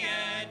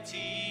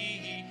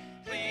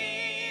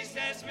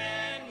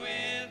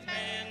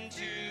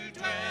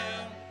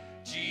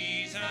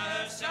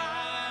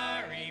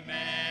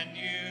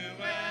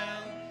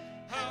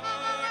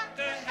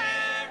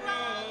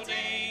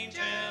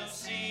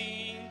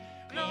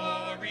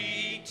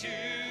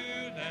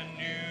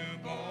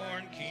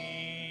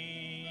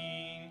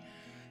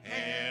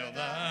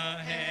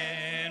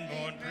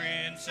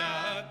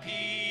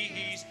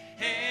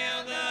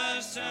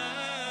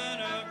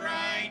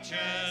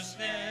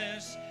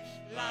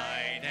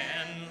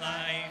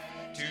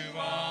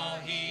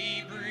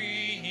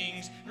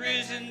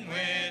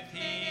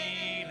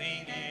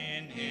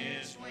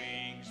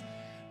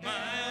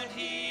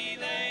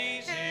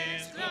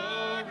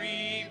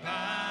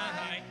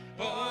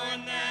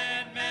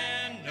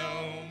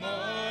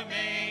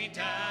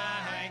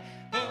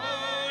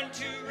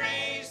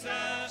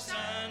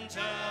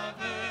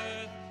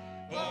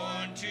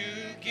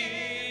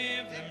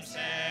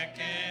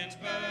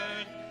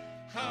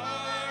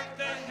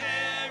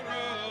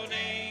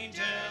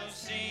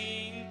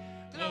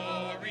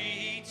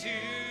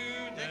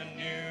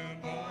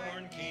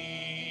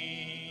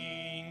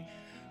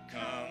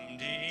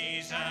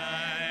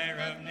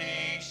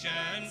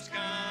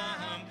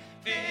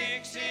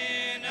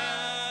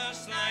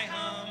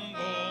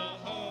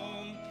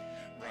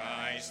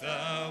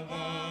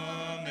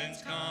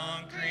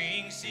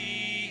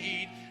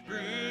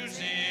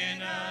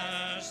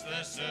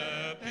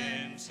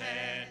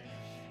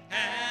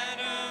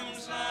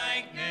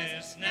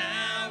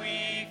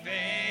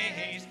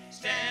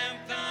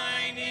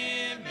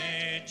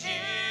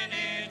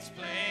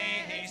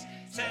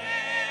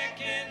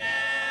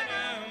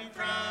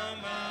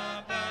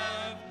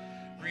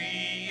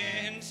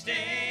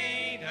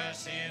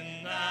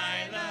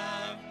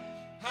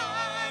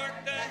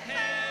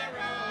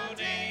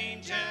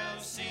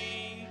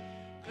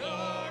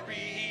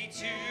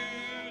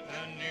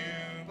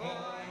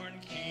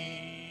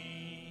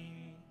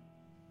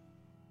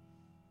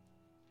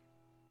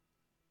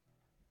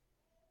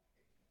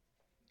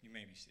 You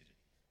may be seated.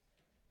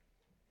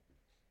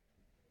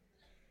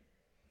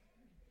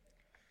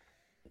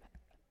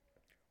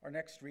 Our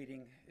next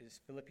reading is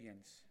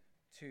Philippians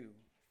 2,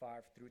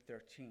 5 through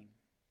 13.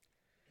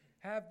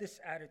 Have this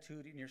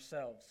attitude in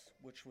yourselves,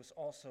 which was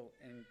also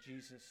in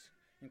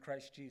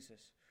Christ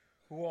Jesus,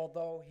 who,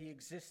 although he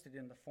existed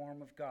in the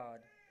form of God,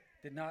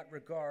 did not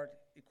regard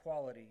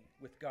equality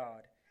with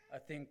God a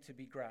thing to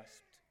be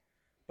grasped,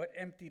 but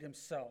emptied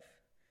himself,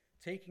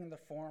 taking the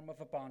form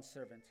of a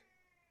bondservant,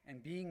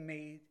 and being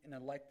made in the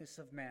likeness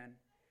of man,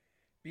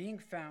 being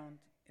found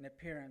in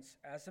appearance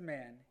as a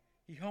man,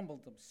 he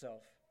humbled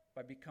himself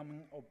by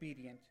becoming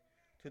obedient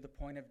to the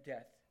point of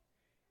death,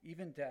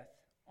 even death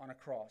on a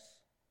cross.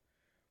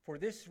 For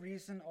this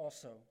reason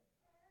also,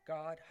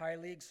 God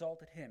highly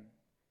exalted him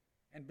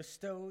and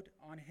bestowed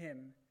on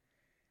him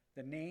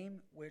the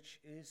name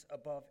which is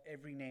above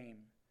every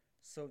name,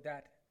 so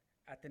that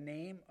at the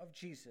name of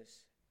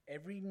Jesus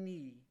every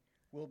knee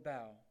will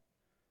bow,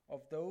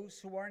 of those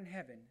who are in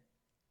heaven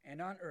and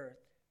on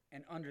earth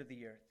and under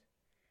the earth,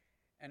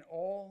 and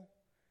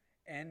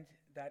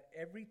that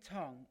every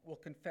tongue will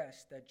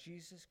confess that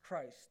Jesus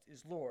Christ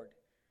is Lord,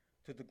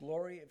 to the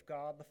glory of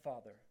God the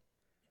Father.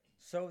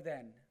 So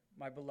then,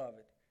 my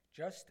beloved,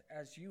 just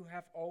as you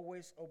have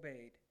always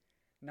obeyed,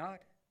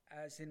 not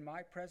as in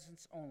my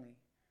presence only,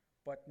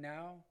 but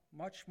now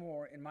much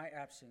more in my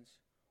absence,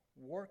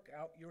 work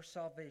out your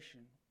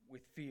salvation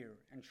with fear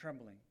and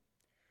trembling.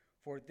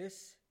 For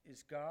this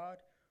is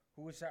God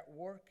who is at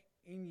work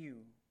in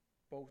you,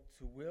 both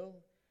to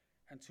will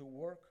and to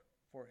work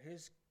for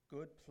his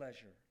good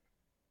pleasure.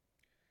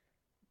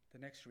 The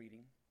next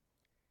reading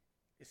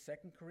is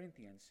 2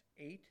 Corinthians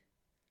 8,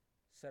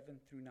 7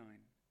 through 9.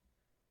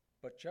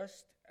 But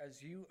just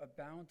as you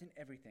abound in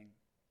everything,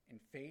 in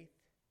faith,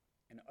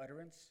 in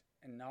utterance,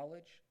 and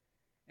knowledge,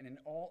 and in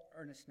all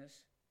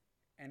earnestness,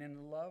 and in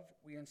the love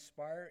we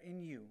inspire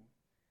in you,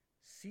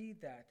 see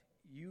that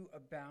you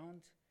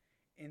abound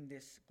in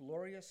this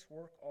glorious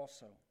work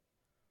also.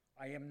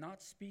 I am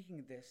not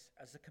speaking this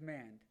as a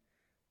command,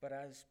 but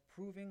as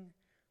proving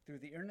through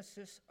the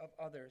earnestness of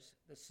others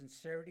the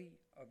sincerity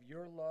of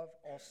your love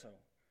also.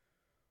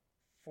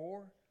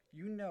 For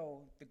you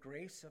know the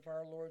grace of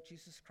our Lord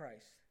Jesus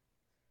Christ,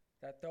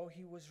 that though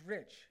he was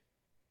rich,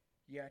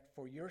 yet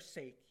for your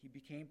sake he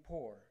became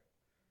poor,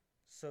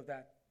 so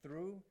that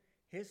through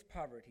his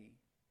poverty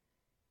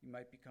you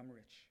might become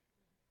rich.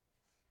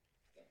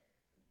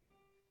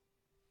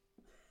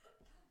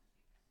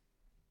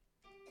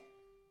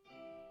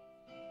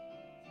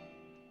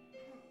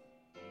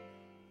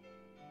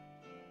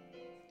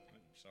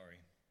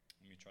 Sorry,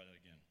 let me try that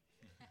again.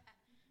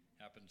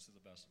 Happens to the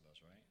best of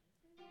us, right?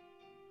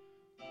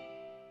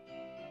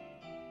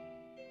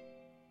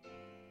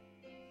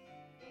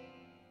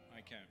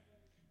 I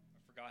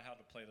forgot how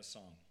to play the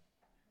song.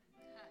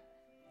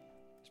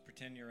 Just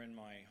pretend you're in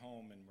my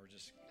home and we're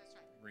just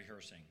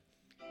rehearsing.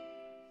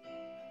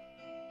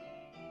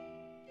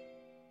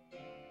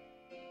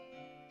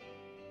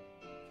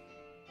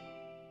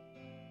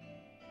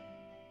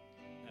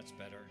 That's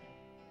better.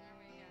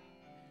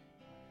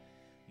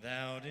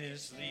 Thou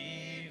didst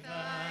leave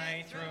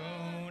thy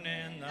throne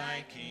and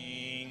thy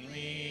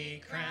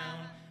kingly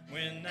crown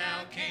when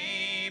thou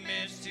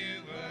camest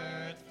to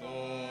earth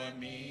for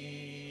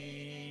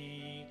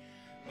me.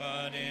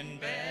 But in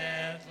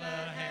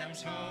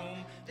Bethlehem's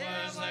home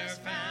was there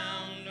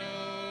found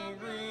no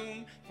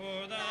room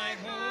for thy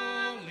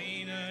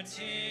holy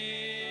nativity.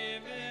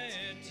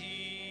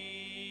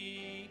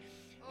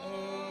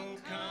 Oh,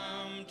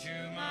 come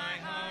to my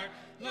heart,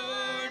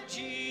 Lord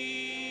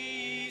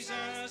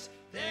Jesus,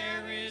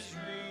 there is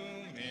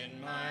room in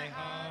my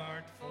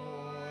heart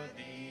for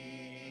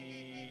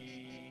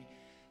thee.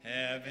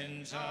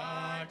 Heaven's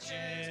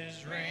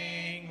arches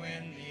ring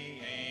when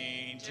the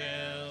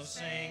angels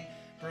sing,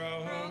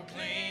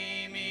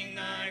 proclaiming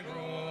thy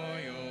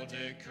royal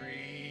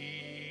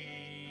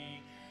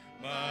decree.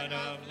 But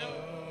of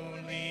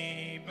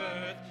lowly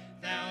birth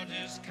thou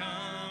didst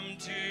come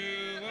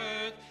to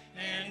earth,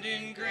 and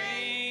in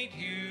great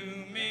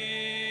humility.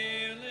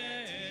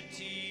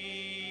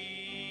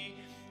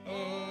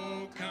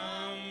 Oh,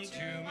 come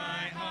to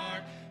my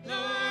heart,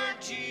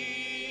 Lord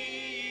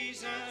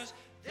Jesus,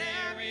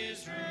 there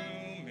is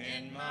room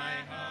in my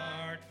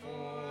heart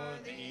for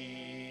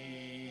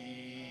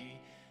thee.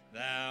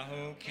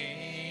 Thou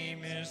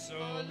camest,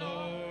 O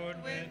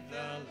Lord, with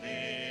the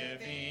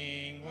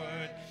living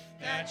word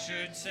that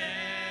should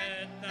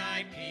set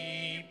thy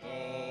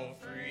people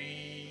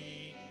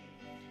free.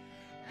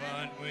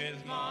 But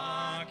with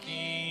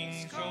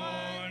mocking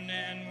scorn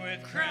and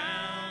with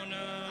crown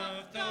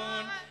of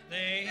thorn,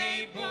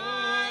 they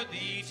bore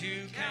thee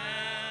to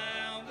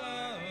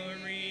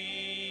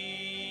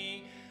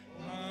Calvary.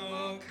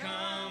 Oh,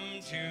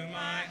 come to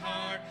my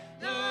heart,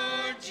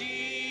 Lord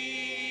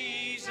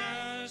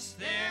Jesus,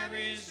 there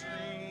is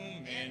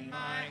room in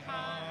my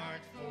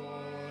heart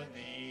for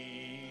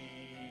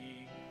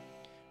thee.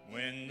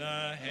 When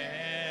the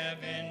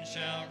heavens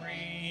shall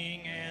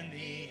ring and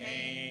the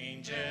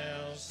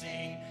angels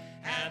sing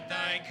at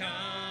thy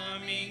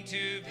coming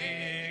to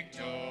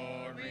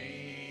victory,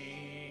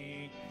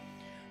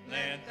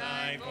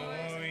 thy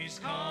voice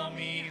call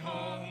me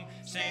home,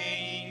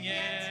 saying,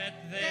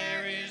 yet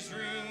there is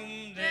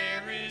room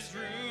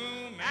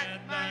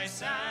at thy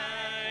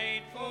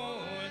side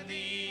for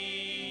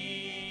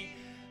thee.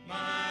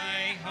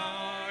 My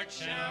heart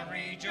shall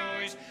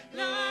rejoice,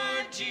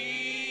 Lord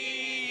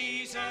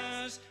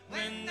Jesus,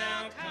 when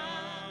thou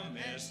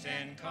comest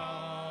and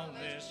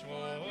callest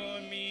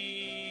for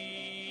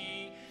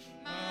me.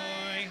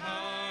 My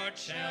heart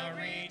shall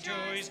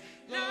rejoice,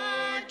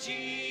 Lord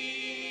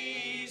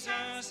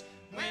Jesus,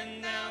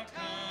 when thou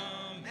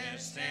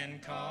comest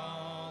and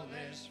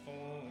callest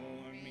for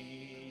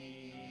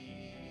me.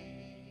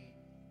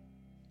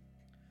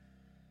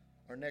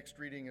 Our next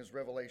reading is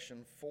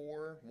Revelation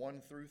 4,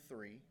 1 through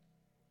 3.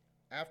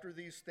 After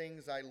these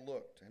things I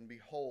looked, and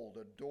behold,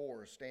 a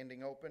door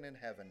standing open in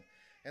heaven,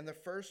 and the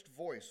first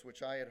voice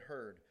which I had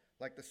heard,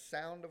 like the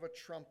sound of a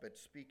trumpet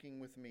speaking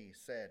with me,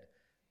 said,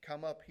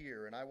 Come up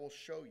here, and I will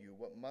show you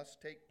what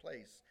must take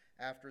place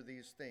after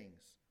these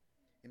things.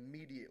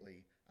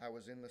 Immediately I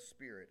was in the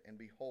Spirit, and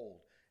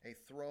behold, a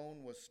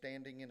throne was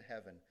standing in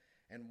heaven,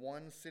 and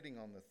one sitting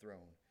on the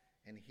throne.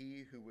 And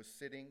he who was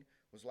sitting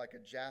was like a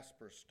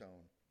jasper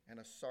stone, and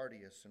a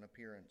sardius in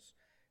appearance.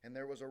 And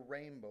there was a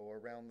rainbow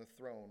around the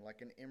throne,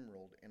 like an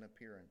emerald in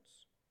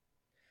appearance.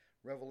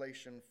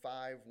 Revelation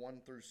 5,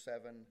 1 through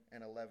 7,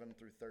 and 11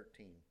 through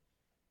 13.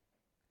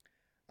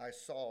 I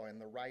saw in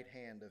the right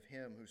hand of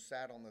him who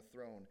sat on the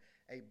throne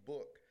a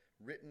book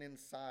written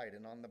inside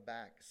and on the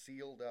back,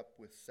 sealed up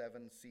with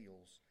 7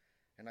 seals.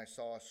 And I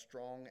saw a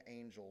strong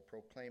angel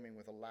proclaiming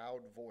with a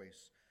loud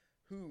voice,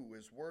 Who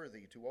is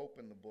worthy to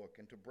open the book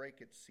and to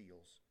break its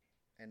seals?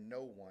 And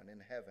no one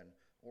in heaven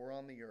or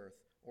on the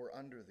earth or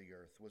under the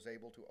earth was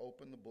able to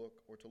open the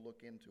book or to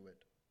look into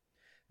it.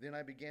 Then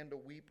I began to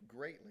weep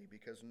greatly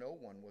because no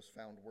one was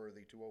found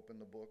worthy to open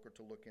the book or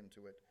to look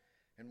into it.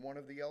 And one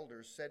of the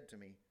elders said to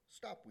me,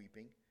 Stop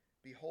weeping.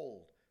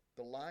 Behold,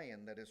 the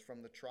Lion that is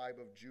from the tribe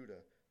of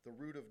Judah, the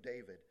root of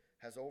David,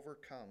 has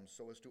overcome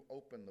so as to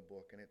open the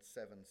book and its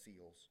 7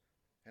 seals.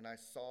 And I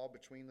saw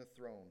between the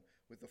throne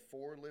with the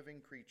 4 living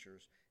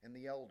creatures and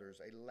the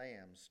elders a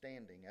lamb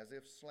standing as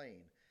if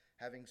slain,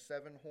 having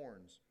 7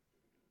 horns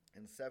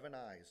and 7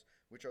 eyes,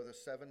 which are the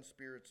 7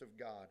 spirits of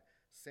God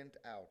sent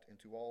out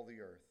into all the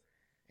earth.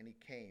 And he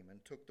came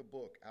and took the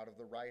book out of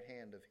the right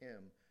hand of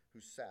him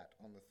who sat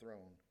on the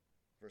throne.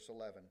 Verse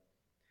 11.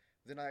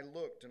 Then I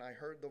looked, and I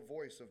heard the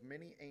voice of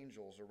many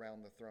angels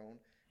around the throne,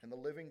 and the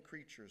living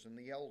creatures and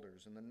the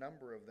elders, and the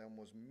number of them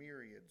was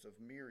myriads of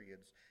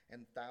myriads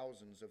and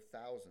thousands of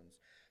thousands,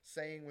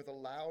 saying with a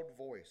loud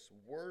voice,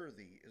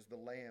 Worthy is the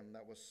Lamb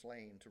that was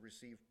slain to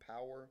receive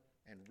power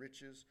and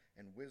riches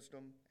and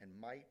wisdom and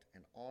might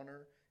and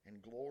honor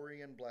and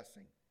glory and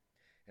blessing.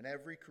 And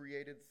every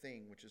created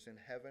thing which is in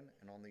heaven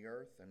and on the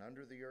earth and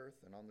under the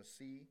earth and on the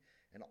sea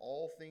and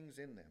all things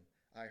in them,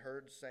 I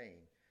heard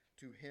saying,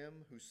 To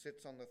him who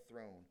sits on the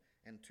throne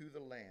and to the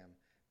Lamb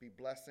be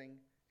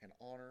blessing and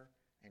honor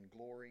and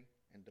glory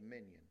and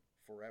dominion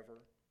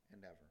forever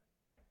and ever.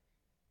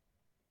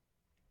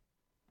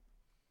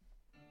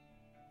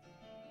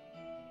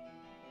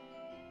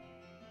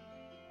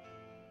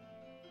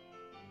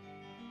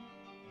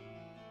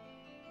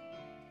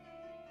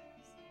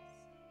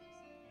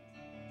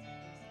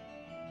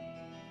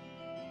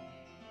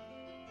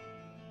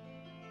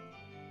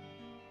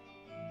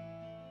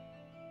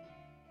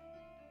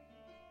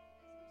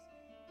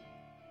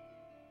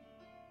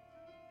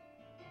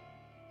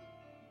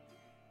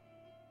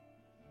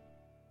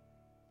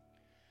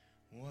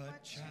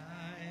 What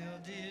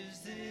child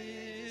is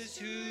this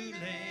who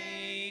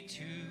lay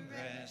to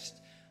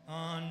rest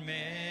on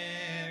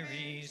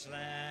Mary's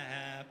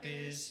lap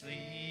is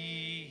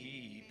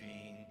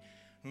sleeping,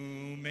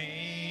 whom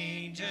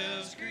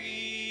angels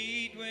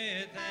greet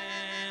with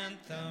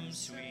anthems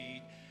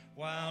sweet,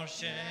 while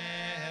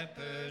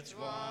shepherds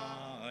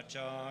watch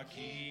are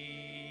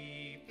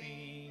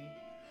keeping?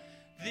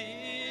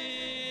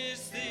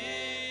 This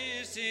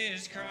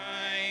is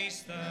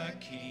Christ the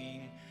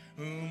King,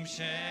 whom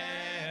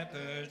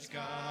shepherds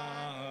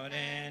guard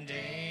and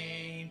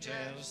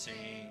angels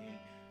sing.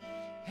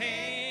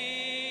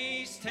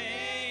 Haste,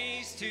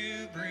 haste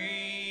to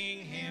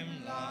bring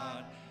him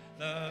laud,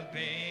 the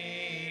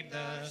babe,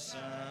 the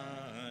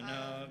Son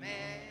of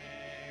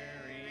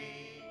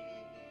Mary.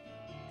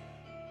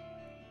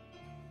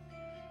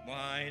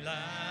 Why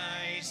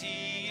lies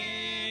he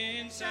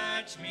in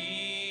such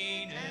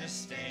mean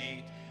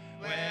estate,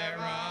 where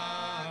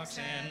ox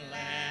and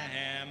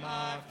lamb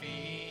are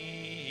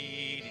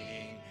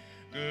feeding?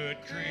 Good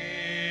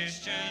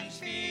Christians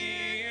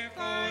fear,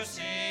 for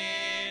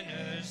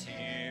sinners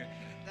hear,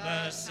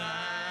 the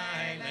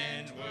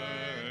silent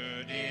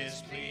word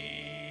is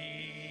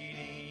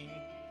pleading.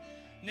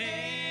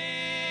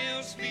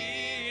 Nails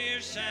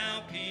pierce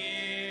shall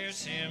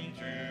pierce him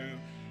through,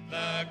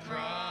 the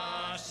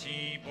cross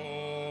he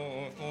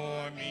bore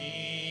for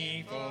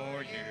me,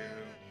 for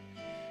you.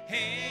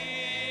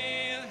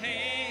 Hail,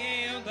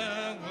 hail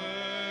the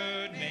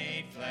Word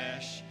made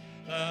flesh,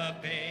 the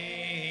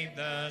babe,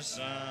 the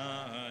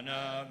Son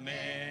of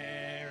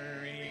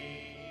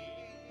Mary.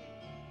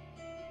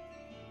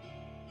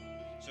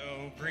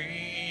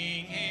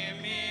 bring him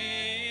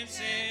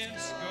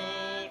incense,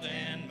 gold,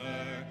 and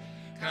myrrh.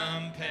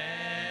 Come,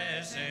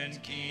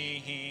 peasant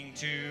king,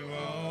 to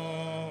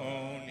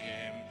own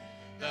him.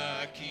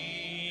 The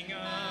King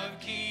of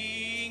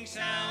kings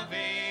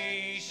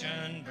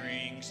salvation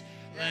brings.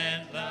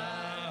 Let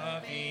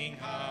loving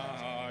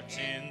hearts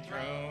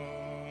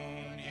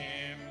enthrone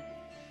him.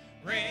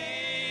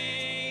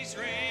 Raise,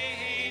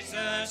 raise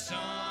the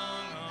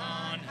song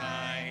on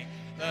high.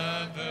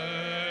 The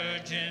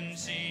Virgin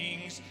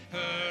sings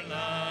her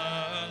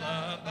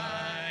lullaby.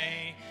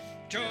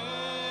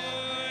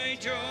 Joy,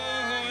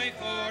 joy,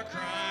 for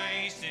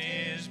Christ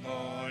is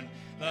born,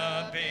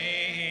 the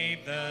babe,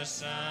 the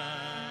Son.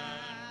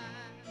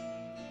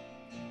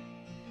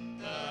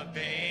 The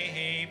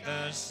babe,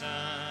 the Son.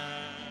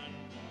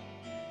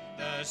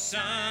 The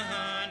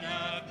Son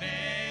of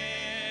Mary.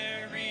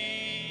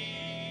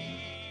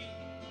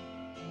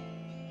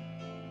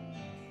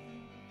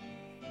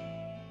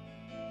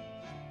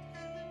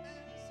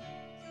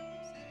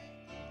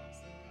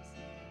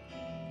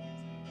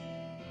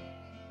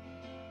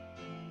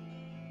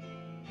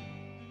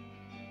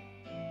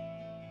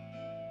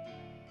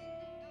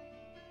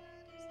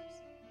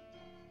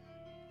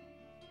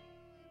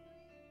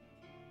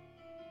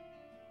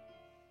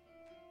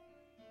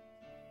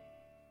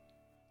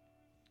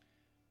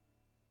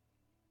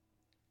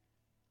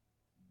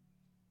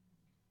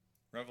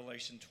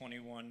 Revelation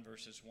 21,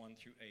 verses 1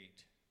 through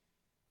 8.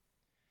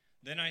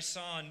 Then I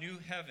saw a new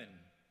heaven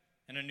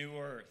and a new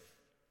earth.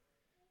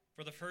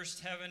 For the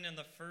first heaven and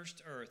the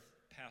first earth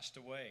passed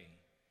away,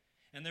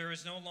 and there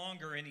is no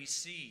longer any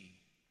sea.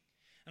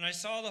 And I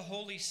saw the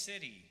holy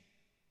city,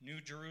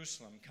 New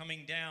Jerusalem,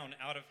 coming down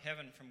out of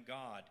heaven from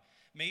God,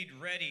 made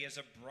ready as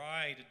a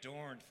bride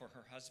adorned for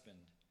her husband.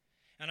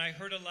 And I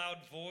heard a loud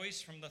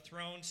voice from the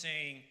throne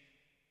saying,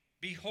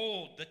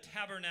 Behold, the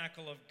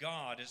tabernacle of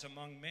God is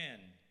among men,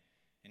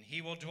 and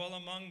he will dwell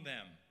among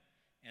them,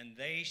 and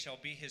they shall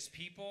be his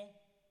people,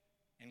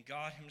 and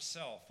God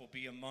himself will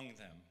be among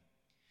them.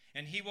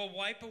 And he will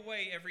wipe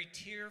away every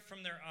tear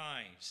from their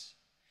eyes,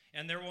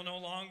 and there will no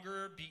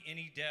longer be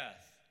any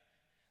death.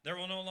 There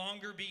will no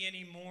longer be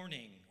any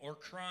mourning or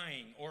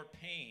crying or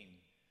pain.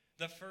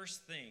 The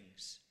first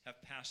things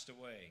have passed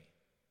away.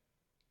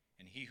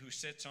 And he who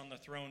sits on the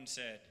throne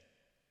said,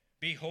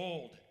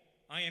 Behold,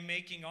 I am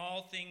making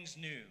all things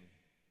new.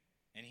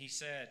 And he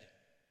said,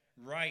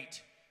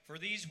 Write, for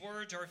these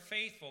words are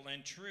faithful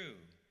and true.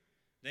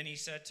 Then he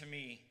said to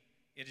me,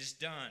 It is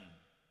done.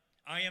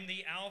 I am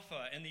the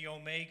Alpha and the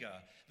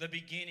Omega, the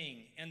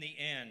beginning and the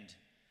end.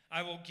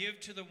 I will give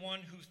to the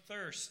one who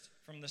thirsts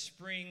from the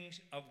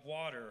springs of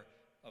water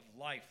of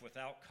life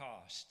without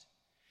cost.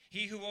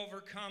 He who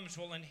overcomes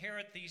will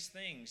inherit these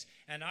things,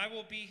 and I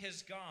will be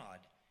his God,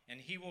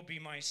 and he will be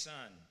my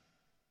son.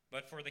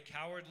 But for the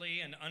cowardly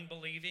and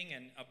unbelieving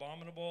and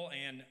abominable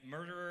and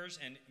murderers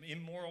and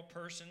immoral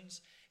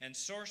persons and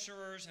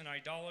sorcerers and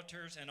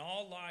idolaters and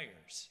all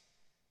liars,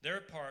 their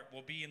part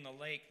will be in the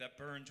lake that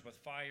burns with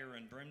fire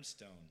and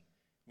brimstone,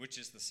 which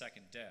is the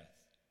second death.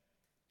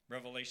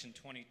 Revelation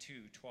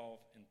 22:12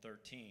 and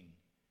 13.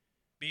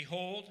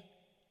 Behold,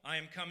 I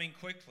am coming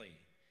quickly,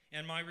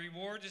 and my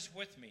reward is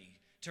with me,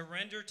 to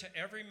render to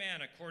every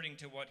man according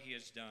to what he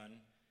has done.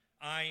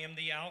 I am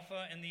the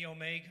Alpha and the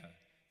Omega,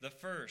 the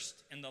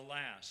first and the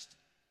last,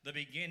 the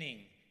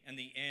beginning and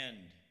the end.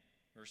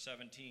 Verse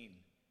 17.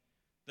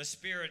 The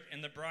Spirit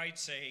and the bride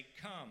say,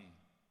 Come.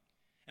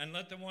 And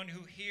let the one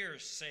who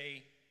hears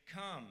say,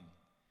 Come.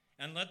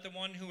 And let the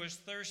one who is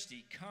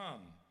thirsty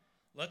come.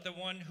 Let the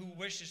one who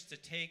wishes to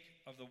take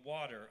of the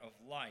water of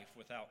life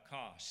without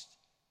cost.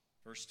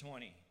 Verse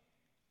 20.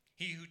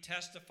 He who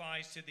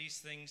testifies to these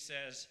things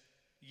says,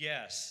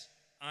 Yes,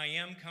 I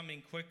am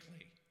coming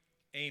quickly.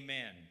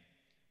 Amen.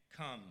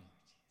 Come,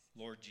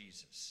 Lord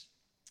Jesus.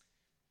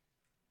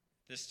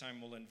 This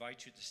time we'll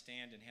invite you to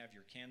stand and have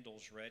your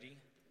candles ready.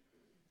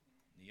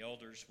 The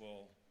elders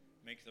will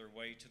make their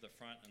way to the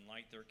front and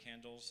light their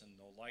candles, and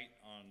they'll light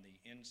on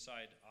the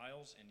inside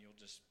aisles, and you'll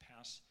just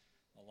pass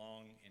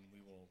along, and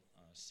we will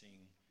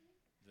sing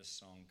this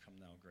song, Come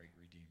Thou Great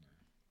Redeemer.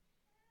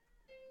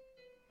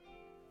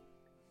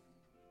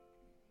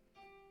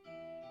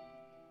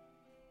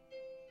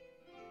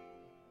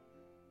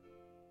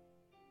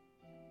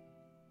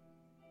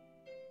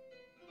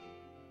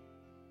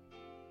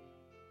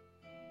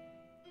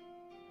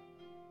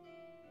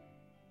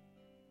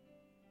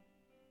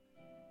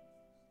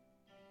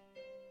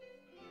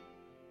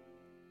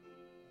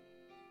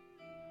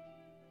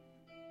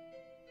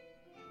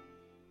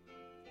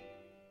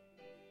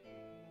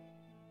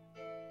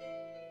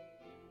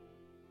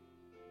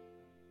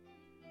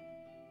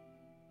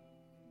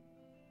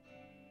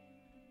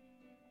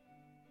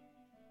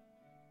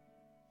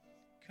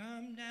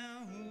 Come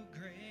now,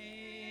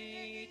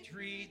 great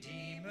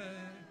Redeemer,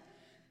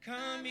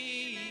 come,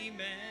 Emmanuel,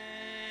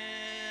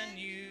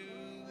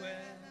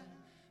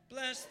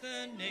 bless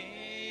the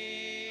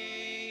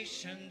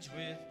nations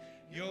with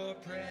your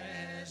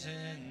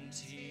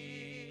presence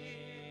here.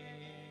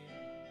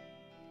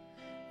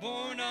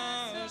 Born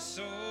our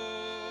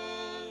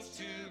souls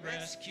to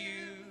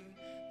rescue,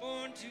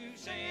 born to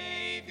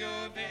save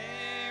your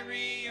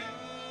very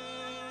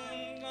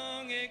own.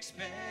 Long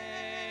expected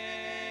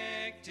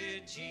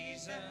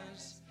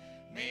Jesus,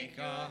 make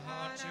our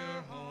heart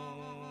your home.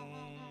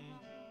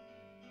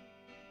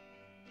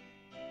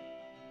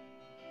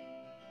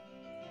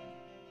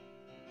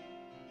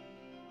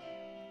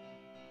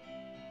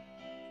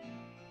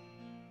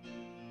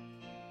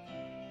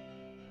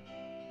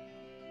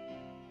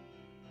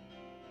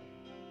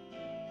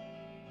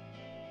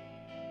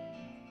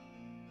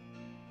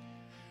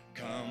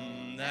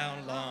 Come, thou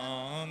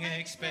long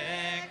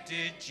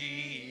expected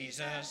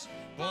Jesus,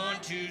 born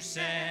to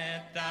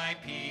set thy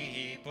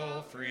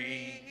people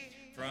free.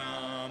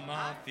 From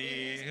our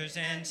fears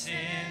and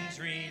sins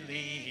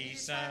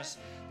release us.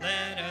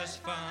 Let us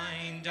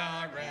find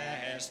our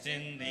rest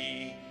in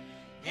thee.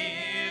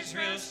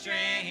 Israel's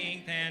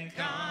strength and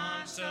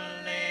consolation,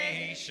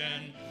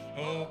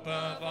 hope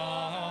of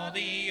all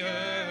the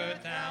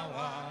earth thou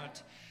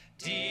art.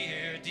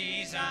 Dear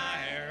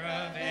desire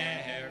of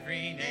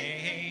every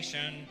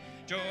nation,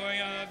 joy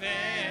of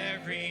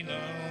every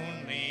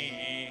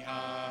lonely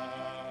heart.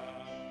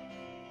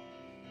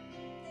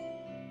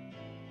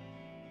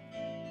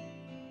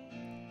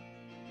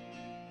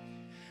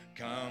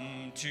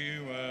 Come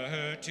to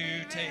earth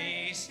to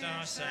taste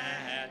our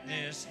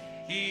sadness,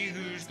 he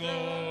whose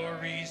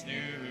glories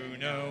knew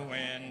no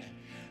end.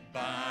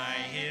 By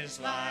his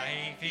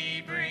life he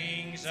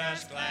brings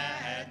us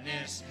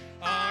gladness,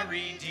 our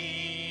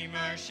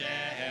Redeemer,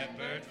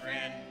 shepherd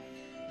friend.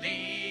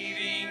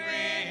 Leaving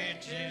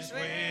riches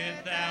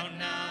without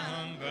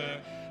number,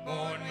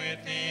 born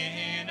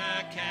within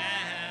a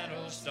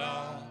cattle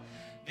stall.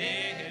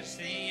 This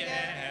the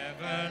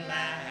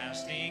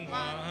everlasting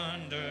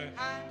wonder,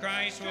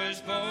 Christ was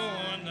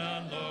born,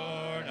 the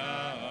Lord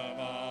of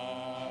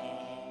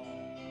all.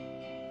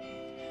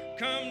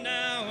 Come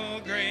now, O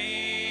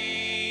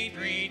great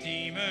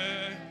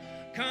Redeemer,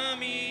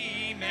 come,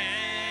 Emmanuel,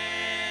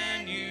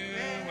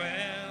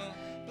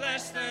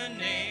 bless the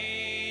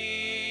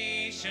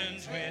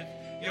nations with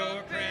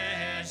your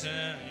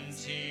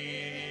presence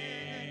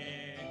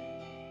here.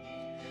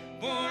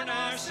 Born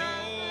our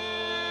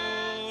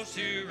souls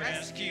to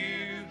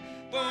rescue,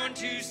 born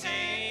to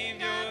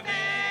save your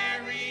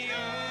very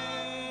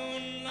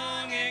own.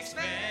 Long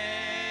expected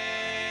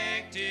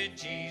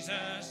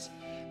Jesus,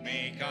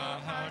 make our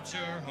hearts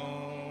your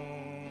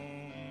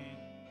home.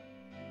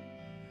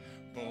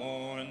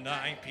 Born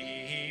thy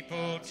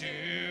people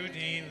to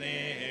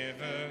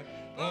deliver,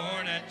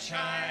 born a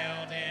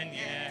child and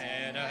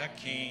yet a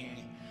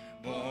king,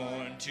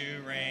 born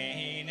to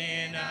reign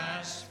in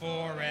us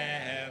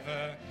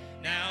forever.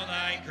 Now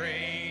thy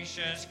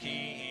gracious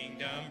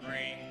kingdom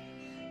bring,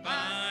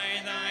 by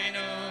thine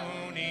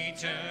own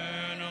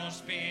eternal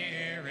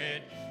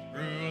Spirit,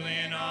 rule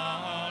in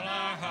all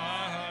our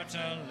hearts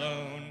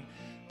alone.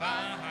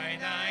 By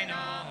thine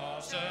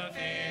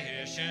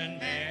all-sufficient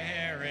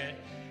merit,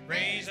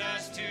 raise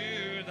us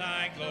to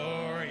thy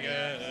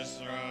glorious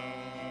throne.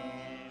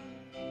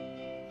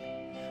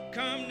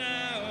 Come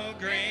now,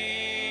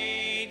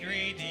 great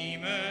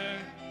Redeemer,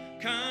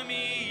 come,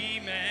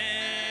 Emmanuel,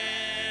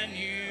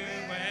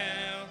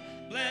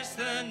 bless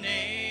the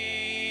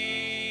nations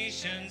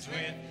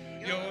with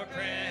your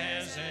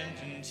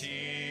presence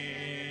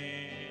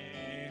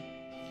here.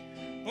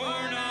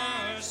 Born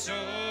our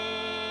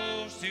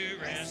souls to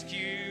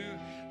rescue,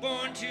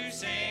 born to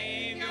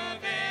save your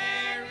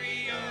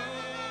very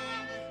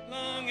own.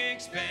 Long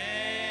expected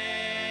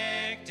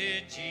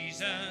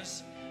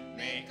Jesus,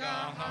 make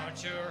our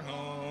hearts your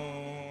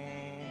home.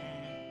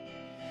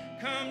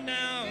 Come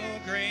now, O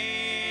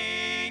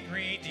great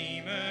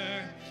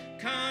Redeemer,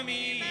 come,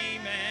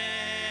 Emmanuel,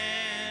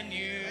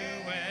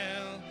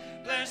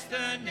 bless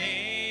the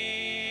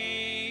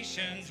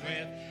nations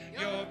with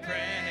your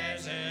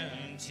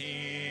presence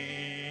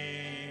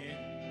here.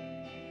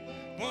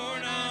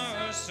 Born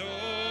our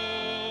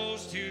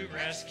souls to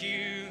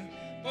rescue,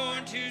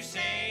 born to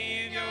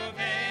save your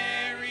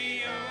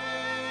very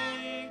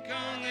own.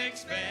 Come,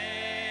 expected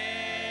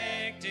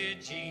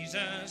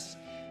Jesus,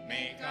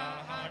 make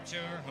our hearts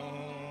your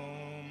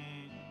home.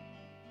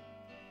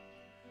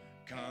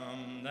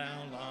 Come,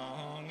 thou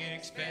long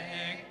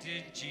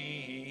expected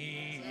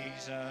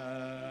Jesus.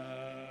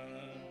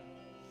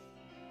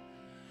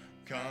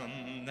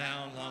 Come,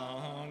 thou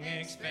long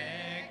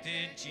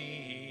expected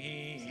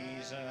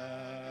Jesus.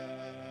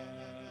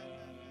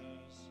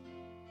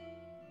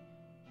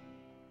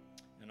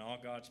 And all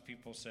God's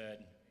people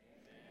said,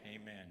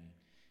 Amen.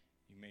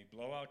 You may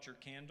blow out your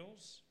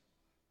candles,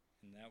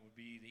 and that would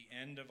be the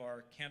end of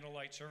our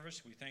candlelight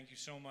service. We thank you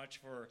so much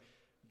for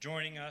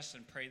joining us,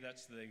 and pray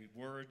that the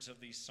words of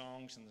these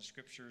songs and the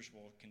scriptures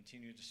will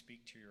continue to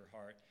speak to your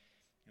heart.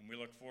 And we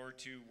look forward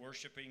to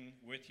worshiping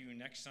with you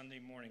next Sunday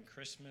morning,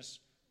 Christmas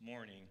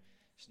morning.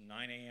 It's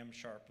 9 a.m.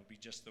 sharp. It'll be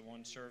just the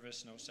one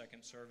service, no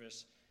second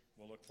service.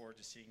 We'll look forward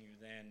to seeing you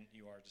then.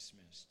 You are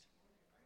dismissed.